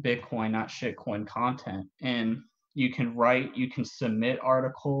Bitcoin, not shitcoin content. And you can submit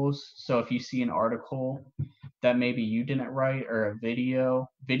articles. So if you see an article that maybe you didn't write, or a video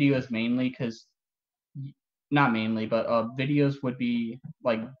is mainly because, not mainly, but videos would be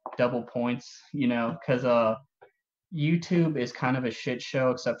like double points, because YouTube is kind of a shit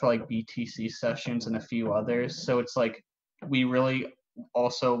show except for like BTC sessions and a few others. So it's like we really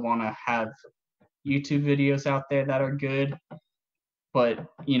also want to have YouTube videos out there that are good, but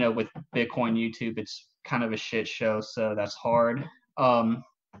with Bitcoin YouTube, it's kind of a shit show, so that's hard.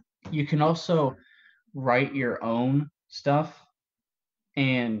 You can also write your own stuff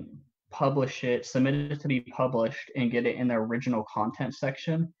and publish it, submit it to be published, and get it in the original content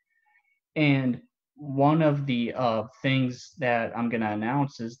section. And one of the things that I'm going to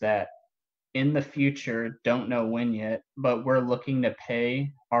announce is that in the future, don't know when yet, but we're looking to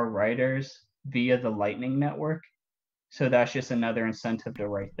pay our writers via the Lightning Network. So that's just another incentive to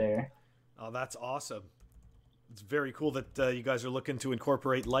write there. Oh, that's awesome. It's very cool that you guys are looking to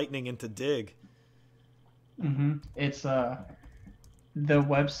incorporate Lightning into Digg. Mm-hmm. It's the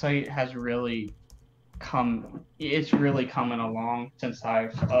website has really it's really coming along since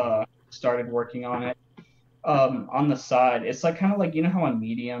I've started working on it. On the side, it's like kind of like, how on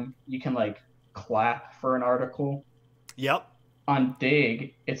Medium you can like clap for an article. Yep. On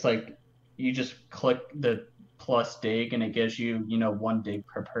Digg, it's like you just click the plus Digg and it gives you 1 Digg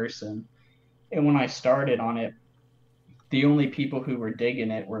per person. And when I started on it, the only people who were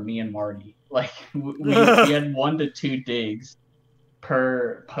digging it were me and Marty. Like we had 1 to 2 digs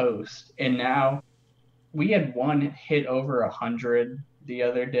per post, and now we had one hit over 100 the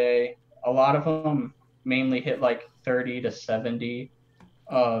other day. A lot of them mainly hit like 30 to 70,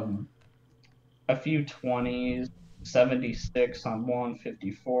 a few 20s, 76 on one,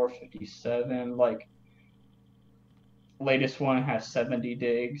 54, 57. Like latest one has 70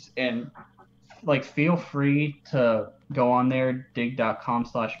 digs, and like feel free to go on there,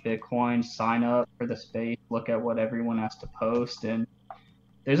 digg.com/Bitcoin, sign up for the space, look at what everyone has to post, and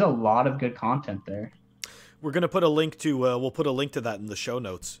there's a lot of good content there. We're gonna put a link to we'll put a link to that in the show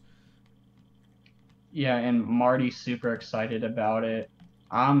notes. Yeah, and Marty's super excited about it.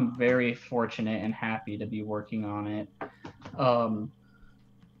 I'm very fortunate and happy to be working on it.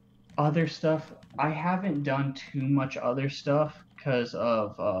 Other stuff, I haven't done too much other stuff because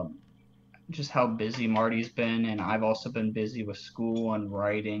of just how busy Marty's been, and I've also been busy with school and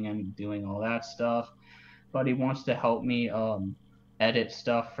writing and doing all that stuff. But he wants to help me edit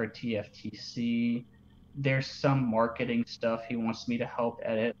stuff for TFTC. There's some marketing stuff he wants me to help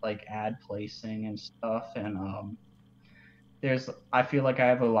edit, like ad placing and stuff. And I feel like I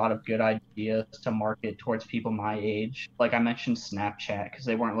have a lot of good ideas to market towards people my age. Like I mentioned Snapchat because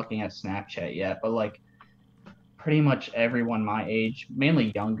they weren't looking at Snapchat yet, but like pretty much everyone my age,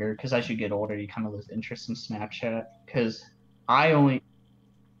 mainly younger, because as you get older, you kind of lose interest in Snapchat. Because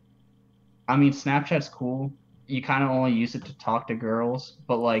Snapchat's cool. You kind of only use it to talk to girls,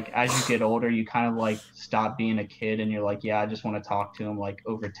 but like as you get older, you kind of like stop being a kid and you're like, yeah, I just want to talk to them like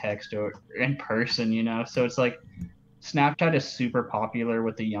over text or in person, you know? So it's like Snapchat is super popular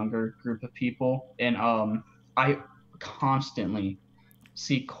with the younger group of people. And I constantly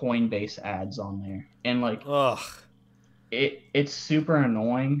see Coinbase ads on there. And like, Ugh. It's super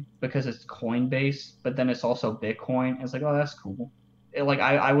annoying because it's Coinbase, but then it's also Bitcoin. It's like, oh, that's cool.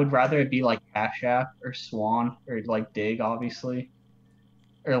 I would rather it be like Cash App or Swan or like Digg, obviously,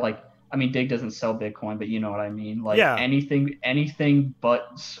 or like I mean Digg doesn't sell Bitcoin, but you know what I mean. Like Yeah. anything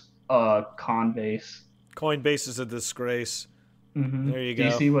but Coinbase. Coinbase is a disgrace. Mm-hmm. There you Do you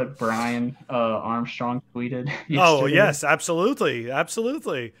go. see what Brian Armstrong tweeted yesterday? Oh yes, absolutely,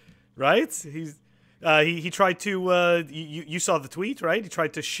 absolutely. Right? He tried to you saw the tweet, right? He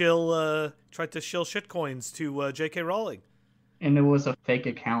tried to shill shitcoins to J.K. Rowling. And it was a fake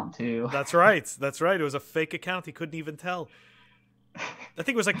account too. That's right. That's right. It was a fake account. He couldn't even tell. I think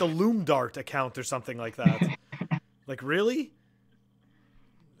it was like the Loom Dart account or something like that. Like really?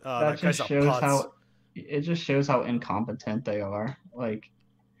 That guy's a putz. It just shows how incompetent they are. Like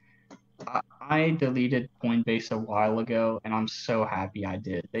I deleted Coinbase a while ago, and I'm so happy I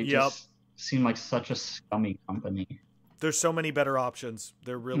did. They just seem like such a scummy company. There's so many better options.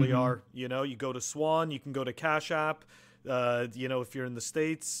 There really are. You know, you go to Swan, you can go to Cash App. You know, if you're in the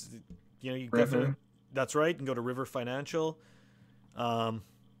States, you know, you definitely. That's right. You can go to River Financial.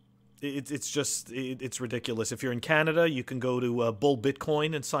 It's ridiculous. If you're in Canada, you can go to Bull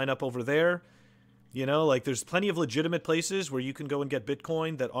Bitcoin and sign up over there. You know, like there's plenty of legitimate places where you can go and get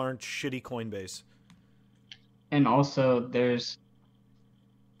Bitcoin that aren't shitty Coinbase. And also, there's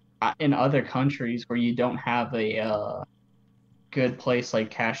in other countries where you don't have a good place like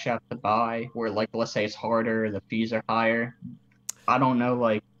Cash App to buy, where like let's say it's harder, the fees are higher. I don't know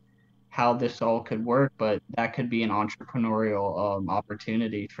like how this all could work, but that could be an entrepreneurial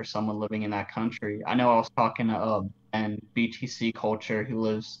opportunity for someone living in that country. I know I was talking to and BTC Culture who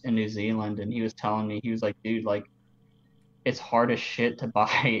lives in New Zealand, and he was telling me, he was like, dude, like it's hard as shit to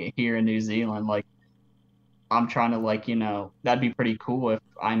buy here in New Zealand. Like I'm trying to like, you know, that'd be pretty cool if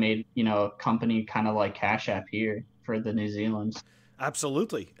I made, you know, a company kind of like Cash App here for the New Zealand's.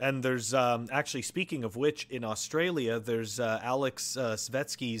 Absolutely. And there's actually, speaking of which, in Australia, there's Alex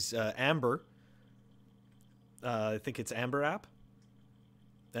Svetsky's Amber. I think it's Amber app.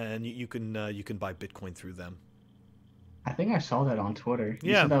 And you can buy Bitcoin through them. I think I saw that on Twitter.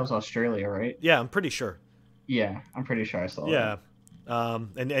 You Yeah. said that was Australia, right? Yeah, I'm pretty sure. Yeah, I'm pretty sure I saw that. Yeah.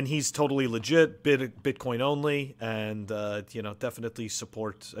 And he's totally legit, Bitcoin only, and you know, definitely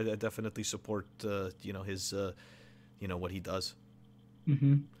support. I definitely support you know, his you know, what he does.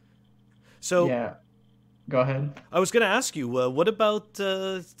 Mm-hmm. So yeah, go ahead. I was going to ask you, what about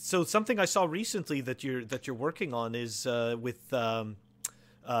so something I saw recently that you're working on is with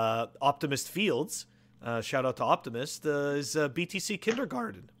Optimist Fields. Shout out to Optimist. Is BTC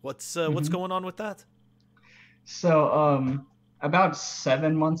Kindergarten. What's going on with that? So about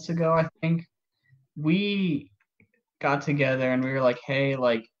 7 months ago, I think we got together and we were like, hey,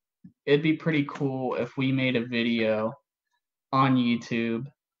 like it'd be pretty cool if we made a video on YouTube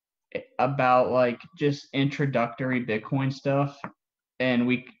about like just introductory Bitcoin stuff. And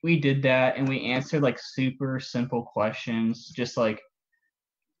we did that, and we answered like super simple questions, just like,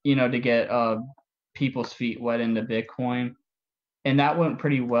 you know, to get people's feet wet into Bitcoin. And that went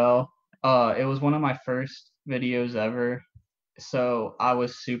pretty well. It was one of my first videos ever, so I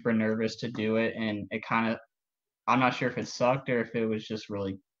was super nervous to do it, and it kind of I'm not sure if it sucked or if it was just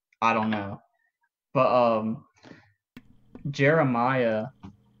really, I don't know. But Jeremiah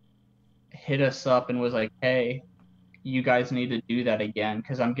hit us up and was like, "Hey, you guys need to do that again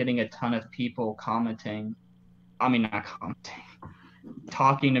because I'm getting a ton of people commenting. I mean, not commenting,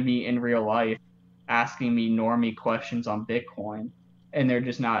 talking to me in real life, asking me normie questions on Bitcoin, and they're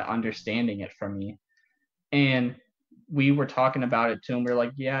just not understanding it from me." And we were talking about it to him. We are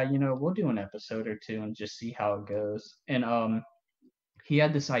like, "Yeah, we'll do an episode or two and just see how it goes." And he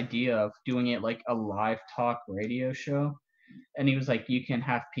had this idea of doing it like a live talk radio show. And he was like, you can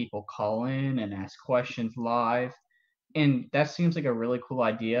have people call in and ask questions live. And that seems like a really cool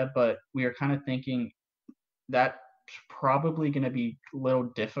idea, but we were kind of thinking that's probably going to be a little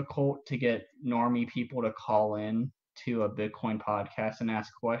difficult to get normie people to call in to a Bitcoin podcast and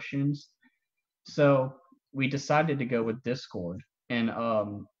ask questions. So we decided to go with Discord. And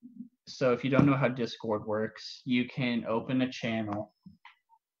so if you don't know how Discord works, you can open a channel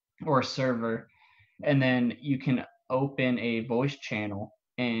or a server, and then you can open a voice channel,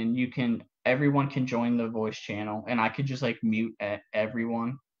 and everyone can join the voice channel, and I could just like mute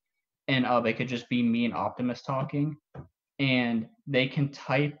everyone, and it could just be me and Optimus talking, and they can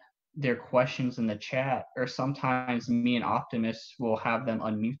type their questions in the chat, or sometimes me and Optimus will have them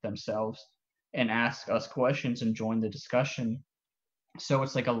unmute themselves and ask us questions and join the discussion. So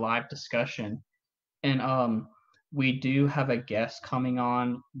it's like a live discussion. And we do have a guest coming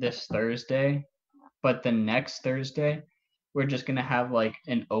on this Thursday, but the next Thursday we're just going to have like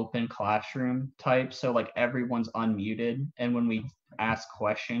an open classroom type, so like everyone's unmuted, and when we ask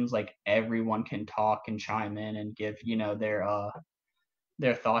questions, like everyone can talk and chime in and give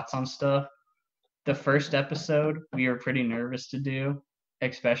their thoughts on stuff. The first episode we were pretty nervous to do,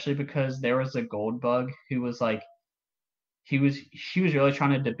 especially because there was a gold bug who was like he was really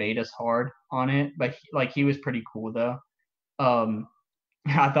trying to debate us hard on it, but he was pretty cool though.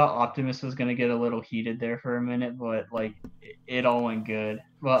 I thought Optimus was gonna get a little heated there for a minute, but like it all went good.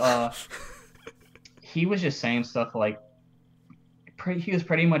 But he was just saying stuff like he was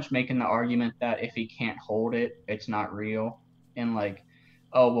pretty much making the argument that if he can't hold it, it's not real, and like,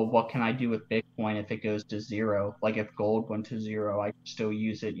 oh well, what can I do with Bitcoin if it goes to zero? Like if gold went to zero, I could still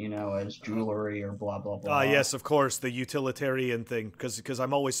use it, as jewelry or blah blah blah. Yes, of course, the utilitarian thing, because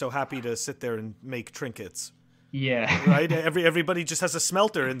I'm always so happy to sit there and make trinkets. Yeah. Right? Everybody just has a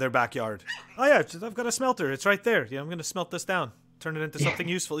smelter in their backyard. Oh yeah, I've got a smelter. It's right there. Yeah, I'm going to smelt this down. Turn it into something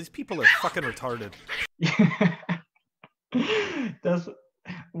useful. These people are fucking retarded.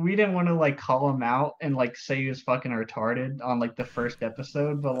 We didn't want to like call him out and like say he was fucking retarded on like the first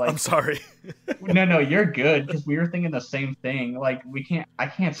episode, but like I'm sorry. No, you're good, because we were thinking the same thing. Like I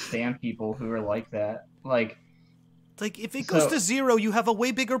can't stand people who are like that. Like if it goes to zero, you have a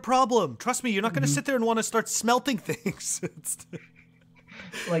way bigger problem. Trust me, you're not going to sit there and want to start smelting things.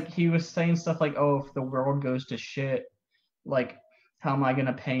 Like he was saying stuff like, oh, if the world goes to shit, like how am I going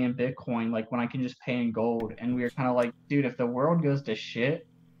to pay in Bitcoin? Like when I can just pay in gold. And we were kind of like, dude, if the world goes to shit,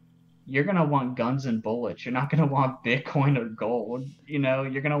 you're going to want guns and bullets. You're not going to want Bitcoin or gold. You're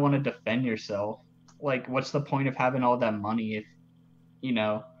going to want to defend yourself. Like, what's the point of having all that money if,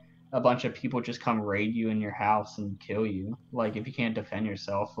 a bunch of people just come raid you in your house and kill you? Like, if you can't defend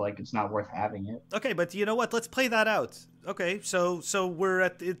yourself, like, it's not worth having it. Okay, but you know what? Let's play that out. Okay, so we're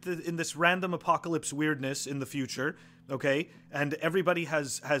in this random apocalypse weirdness in the future, okay? And everybody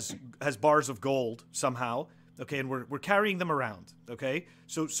has bars of gold somehow, okay? And we're carrying them around, okay?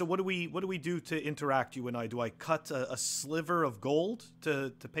 So what do we do to interact, you and I? Do I cut a sliver of gold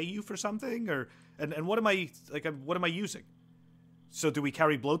to pay you for something, or and what am I using? So do we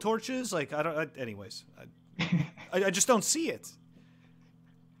carry blowtorches? Like, anyways, I just don't see it.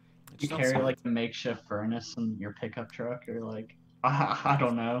 You carry like a makeshift furnace in your pickup truck, or like, I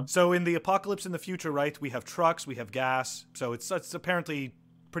don't know. So in the apocalypse in the future, right, we have trucks, we have gas. So it's apparently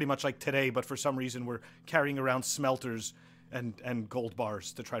pretty much like today, but for some reason we're carrying around smelters and gold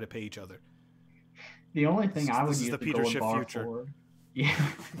bars to try to pay each other. The only thing I would use the Peter Schiff future. For, yeah.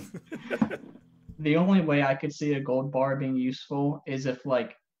 The only way I could see a gold bar being useful is if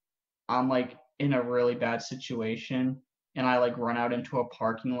like I'm like in a really bad situation and I like run out into a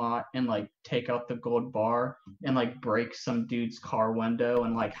parking lot and like take out the gold bar and like break some dude's car window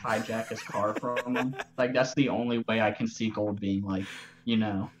and like hijack his car from him. Like that's the only way I can see gold being like,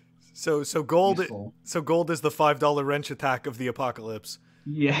 So gold useful. So gold is the $5 wrench attack of the apocalypse.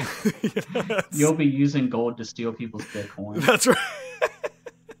 Yeah. You'll be using gold to steal people's Bitcoin. That's right.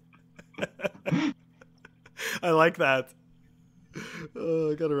 I like that.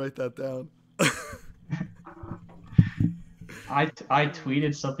 Oh, I gotta write that down. I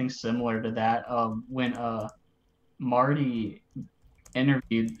tweeted something similar to that when Marty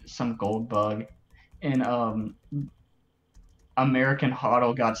interviewed some gold bug, and American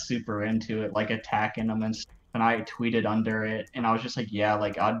Huddle got super into it, like attacking him, and I tweeted under it, and I was just like, yeah,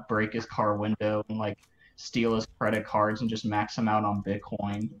 like I'd break his car window and like steal his credit cards and just max him out on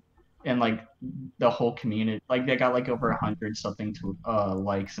Bitcoin, and like the whole community, like they got like over 100 something to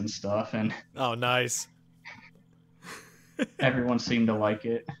likes and stuff, and Oh, nice. everyone seemed to like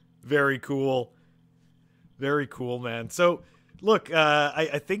it. Very cool. Very cool, man. So, look,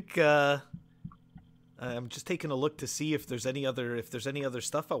 I think I'm just taking a look to see if there's any other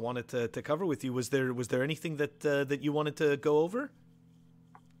stuff I wanted to cover with you. Was there anything that you wanted to go over?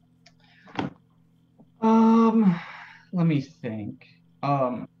 Let me think.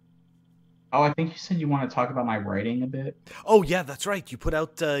 Oh, I think you said you want to talk about my writing a bit. Oh yeah, that's right. You put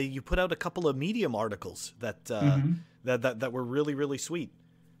out a couple of Medium articles that that were really, really sweet.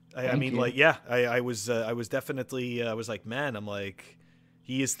 I mean, like, yeah, I was definitely, I was like, man, I'm like,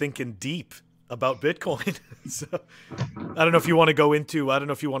 he is thinking deep about Bitcoin. So I don't know if you want to go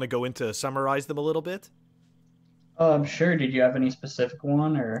into summarize them a little bit. Sure. Did you have any specific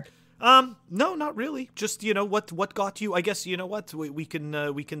one or? No, not really. Just, what got you, I guess, we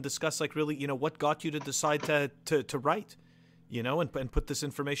can discuss, like, really, what got you to decide to write, and put this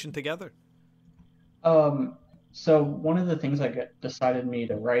information together. So one of the things that decided me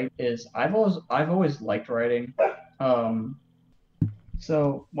to write is I've always liked writing.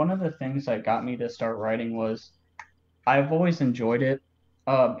 So one of the things that got me to start writing was I've always enjoyed it.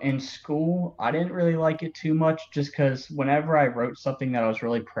 In school, I didn't really like it too much just because whenever I wrote something that I was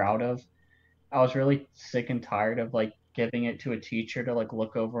really proud of, I was really sick and tired of like giving it to a teacher to like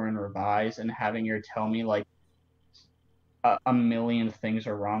look over and revise and having her tell me like a million things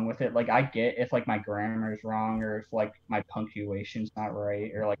are wrong with it. Like I get if like my grammar is wrong or if like my punctuation's not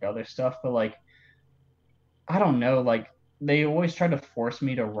right or like other stuff, but like I don't know, like they always try to force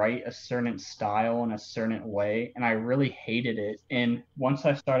me to write a certain style in a certain way, and I really hated it. And once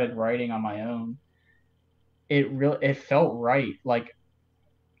I started writing on my own, it felt right. Like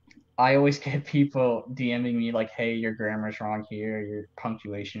I always get people DMing me like, "Hey, your grammar's wrong here, your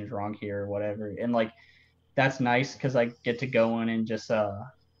punctuation is wrong here, or whatever," and like that's nice because I get to go in and just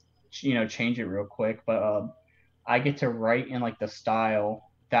change it real quick. But I get to write in like the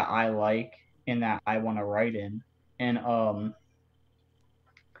style that I like and that I want to write in, and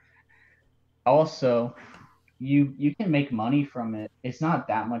also you can make money from it. It's not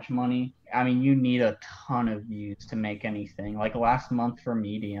that much money. I mean, you need a ton of views to make anything. Like last month for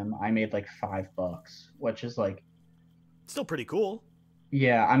Medium, I made like $5, which is like Still pretty cool.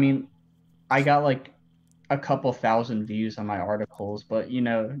 yeah. I mean, I got like a couple thousand views on my articles, but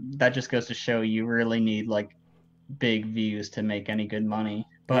that just goes to show you really need like big views to make any good money.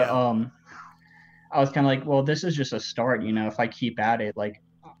 But Yeah. I was kind of like, well, this is just a start. If I keep at it, like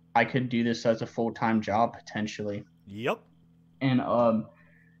I could do this as a full-time job potentially. Yep. And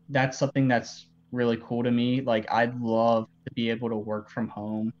that's something that's really cool to me. Like I'd love to be able to work from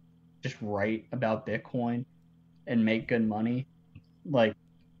home, just write about Bitcoin and make good money. Like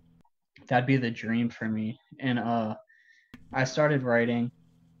that'd be the dream for me. And I started writing.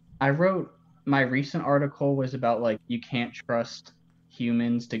 I wrote my recent article was about like you can't trust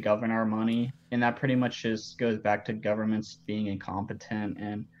humans to govern our money, and that pretty much just goes back to governments being incompetent,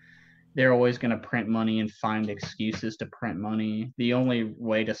 and they're always going to print money and find excuses to print money. The only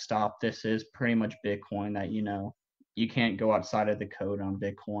way to stop this is pretty much Bitcoin, that you can't go outside of the code on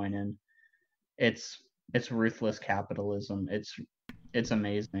Bitcoin, and it's ruthless capitalism. It's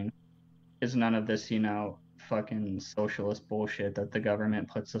amazing. It's none of this fucking socialist bullshit that the government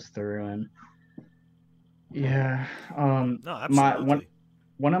puts us through. And yeah, No, my absolutely.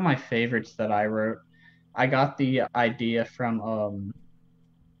 one of my favorites that I wrote, I got the idea from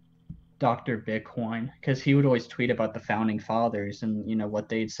Dr. Bitcoin, because he would always tweet about the founding fathers and what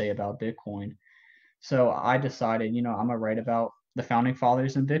they'd say about Bitcoin. So I decided, I'm gonna write about the founding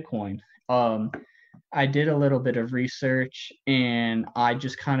fathers and Bitcoin. I did a little bit of research, and I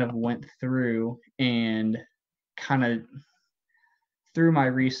just kind of went through and kind of through my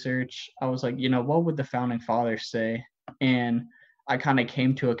research, I was like, what would the founding fathers say? And I kind of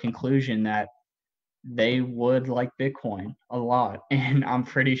came to a conclusion that they would like Bitcoin a lot. And I'm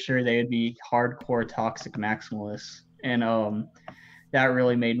pretty sure they would be hardcore toxic maximalists. And that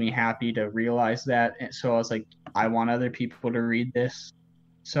really made me happy to realize that. And so I was like, I want other people to read this.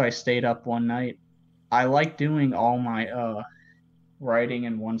 So I stayed up one night. I like doing all my writing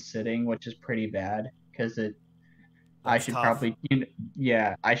in one sitting, which is pretty bad because I That's should tough. probably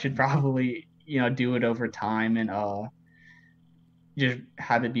I should probably do it over time and just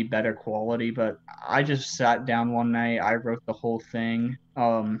have it be better quality. But I just sat down one night, I wrote the whole thing.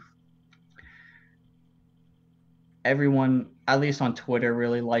 Everyone, at least on Twitter,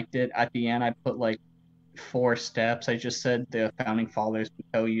 really liked it. At the end, I put like 4 steps. I just said the founding fathers would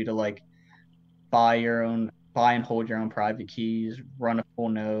tell you to like buy and hold your own private keys, run a full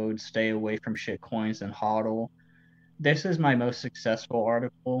node, stay away from shit coins and hodl. This is my most successful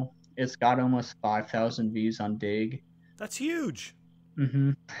article. It's got almost 5,000 views on Digg. That's huge.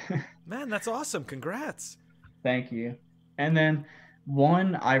 Mm-hmm. Man, that's awesome. Congrats. Thank you. And then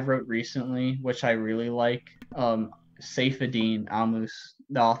one I wrote recently, which I really like, Saifedean Almus,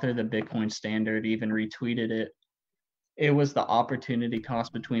 the author of the Bitcoin Standard, even retweeted it. It was the opportunity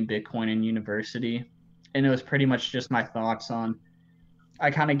cost between Bitcoin and university. And it was pretty much just my thoughts on,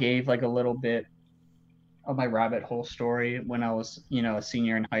 I kind of gave like a little bit of my rabbit hole story when I was, a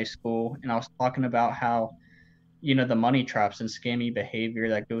senior in high school. And I was talking about how, the money traps and scammy behavior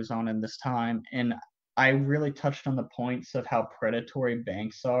that goes on in this time. And I really touched on the points of how predatory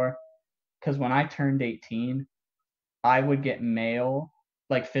banks are. Because when I turned 18, I would get mail,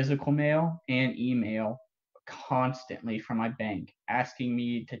 like physical mail and email, constantly from my bank asking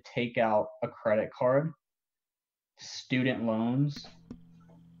me to take out a credit card, student loans,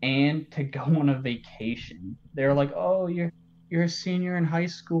 and to go on a vacation. They're like, "Oh, you're a senior in high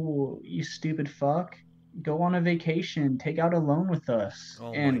school, you stupid fuck. Go on a vacation, take out a loan with us."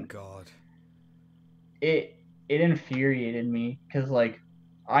 Oh my And God. it infuriated me because like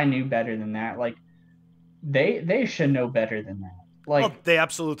I knew better than that. Like they should know better than that. Like, well, they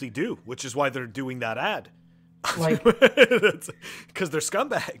absolutely do, which is why they're doing that ad. Like, because they're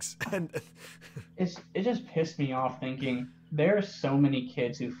scumbags. And it just pissed me off thinking there are so many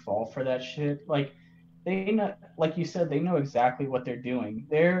kids who fall for that shit. Like, they know, like you said, they know exactly what they're doing.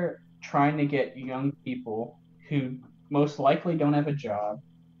 They're trying to get young people who most likely don't have a job,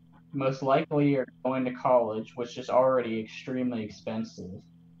 most likely are going to college, which is already extremely expensive.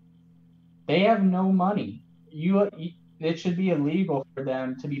 They have no money. It should be illegal for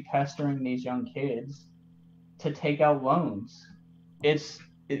them to be pestering these young kids to take out loans.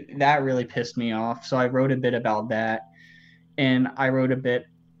 That really pissed me off. So I wrote a bit about that, and I wrote a bit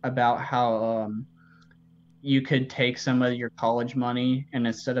about how you could take some of your college money and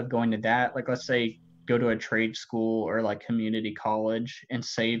instead of going to that, like let's say go to a trade school or like community college and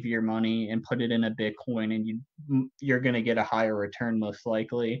save your money and put it in a Bitcoin, and you're going to get a higher return most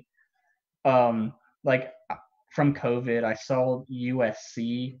likely. Like from COVID, I saw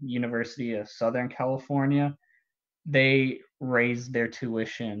USC, University of Southern California, they raised their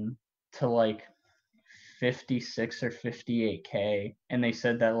tuition to like 56 or 58K, and they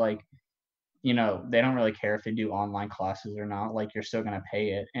said that like they don't really care if they do online classes or not, like you're still going to pay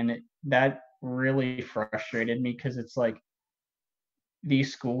it. And that really frustrated me because it's like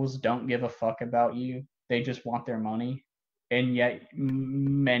these schools don't give a fuck about you, they just want their money. And yet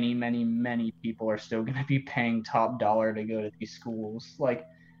many people are still going to be paying top dollar to go to these schools. Like,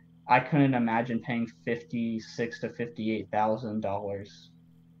 I couldn't imagine paying $56,000 to $58,000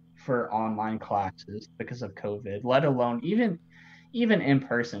 for online classes because of COVID, let alone even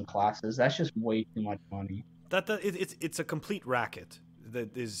in-person classes. That's just way too much money. It's a complete racket.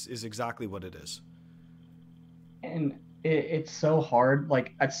 That is exactly what it is. And it's so hard.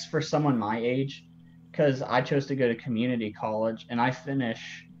 Like, it's for someone my age, because I chose to go to community college, and I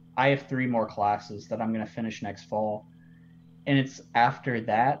have 3 more classes that I'm going to finish next fall. And it's after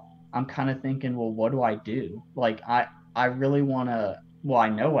that, I'm kind of thinking, well, what do I do? Like, I really want to, well, I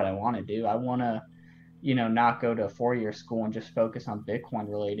know what I want to do. I want to, not go to a 4-year school and just focus on Bitcoin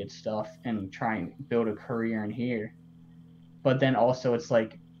related stuff and try and build a career in here. But then also it's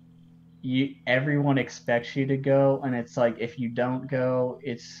like, everyone expects you to go. And it's like, if you don't go,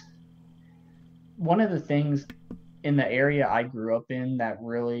 it's one of the things in the area I grew up in that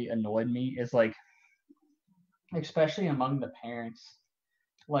really annoyed me is like, especially among the parents,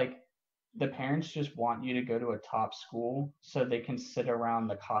 like the parents just want you to go to a top school so they can sit around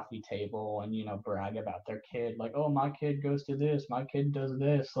the coffee table and brag about their kid, like, oh, my kid goes to this, my kid does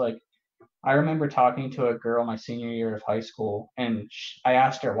this. Like, I remember talking to a girl my senior year of high school, and I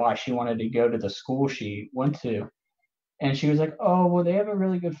asked her why she wanted to go to the school she went to, and she was like, oh, well, they have a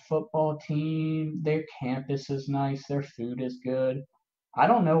really good football team, their campus is nice, their food is good. I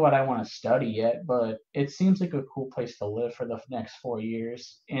don't know what I want to study yet, but it seems like a cool place to live for the next 4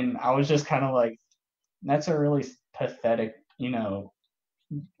 years. And I was just kind of like, that's a really pathetic,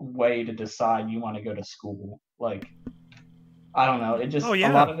 way to decide you want to go to school. Like, I don't know. It just, Oh,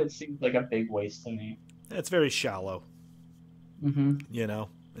 yeah. A lot of it seems like a big waste to me. It's very shallow. Mm-hmm.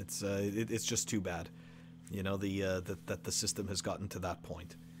 It's just too bad. You know, that the system has gotten to that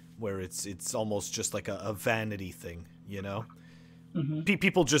point where it's almost just like a vanity thing. You know,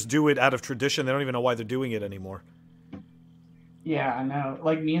 people just do it out of tradition. They don't even know why they're doing it anymore. Yeah, I know.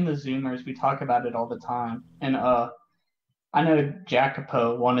 Like me and the Zoomers, we talk about it all the time. And I know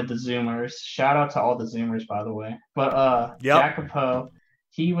Jacopo wanted the Zoomers. Shout out to all the Zoomers, by the way. But Yep. Jacopo,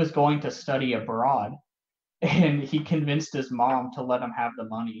 he was going to study abroad, and he convinced his mom to let him have the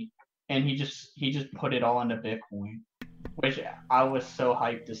money, and he just put it all into Bitcoin, which I was so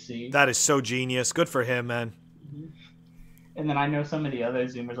hyped to see. That is so genius. Good for him, man. And then I know some of the other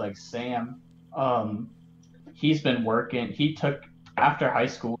Zoomers, like Sam. He's been working. After high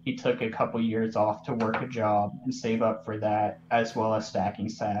school, he took a couple years off to work a job and save up for that, as well as stacking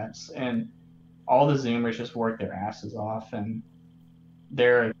sats. And all the Zoomers just work their asses off, and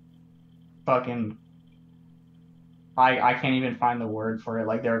they're fucking. I can't even find the word for it.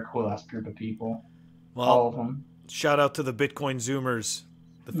 Like, they're a cool ass group of people. Well, all of them. Shout out to the Bitcoin Zoomers,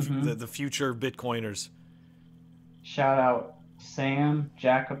 the future Bitcoiners. Shout out Sam,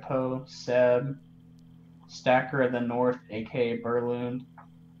 Jacopo, Seb, Stacker of the North, aka Berlund,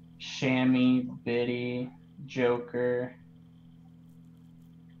 Shammy, Biddy, Joker,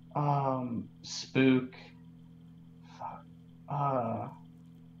 Spook.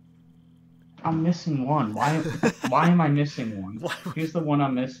 I'm missing one. Why am I missing one? Who's the one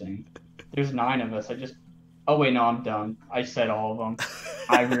I'm missing? There's 9 of us. Oh wait, no, I'm done. I said all of them.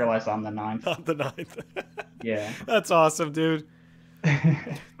 I realized I'm the 9th. I'm the 9th. Yeah. That's awesome, dude.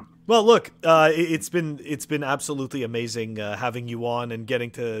 Well, look, it's been absolutely amazing having you on and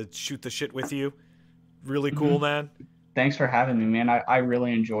getting to shoot the shit with you. Really cool, man. Thanks for having me, man. I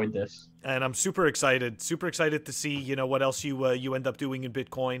really enjoyed this. And I'm super excited to see, you know, what else you end up doing in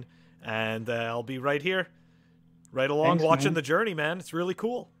Bitcoin. And I'll be right here, right along, watching the journey, man. It's really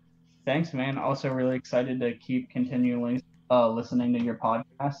cool. Thanks, man. Also really excited to keep continually listening to your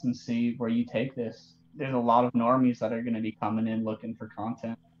podcast and see where you take this. There's a lot of normies that are going to be coming in looking for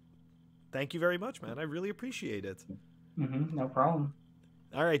content. Thank you very much, man. I really appreciate it. No problem.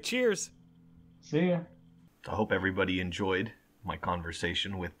 All right, cheers. See ya. I hope everybody enjoyed my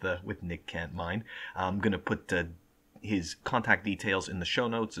conversation with NikCantMine. I'm going to put his contact details in the show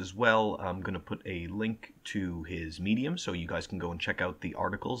notes as well. I'm going to put a link to his Medium so you guys can go and check out the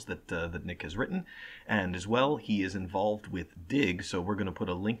articles that Nick has written. And as well, he is involved with Digg, so we're going to put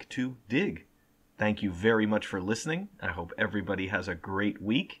a link to Digg. Thank you very much for listening. I hope everybody has a great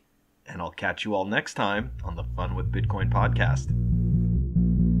week, and I'll catch you all next time on the Fun with Bitcoin podcast.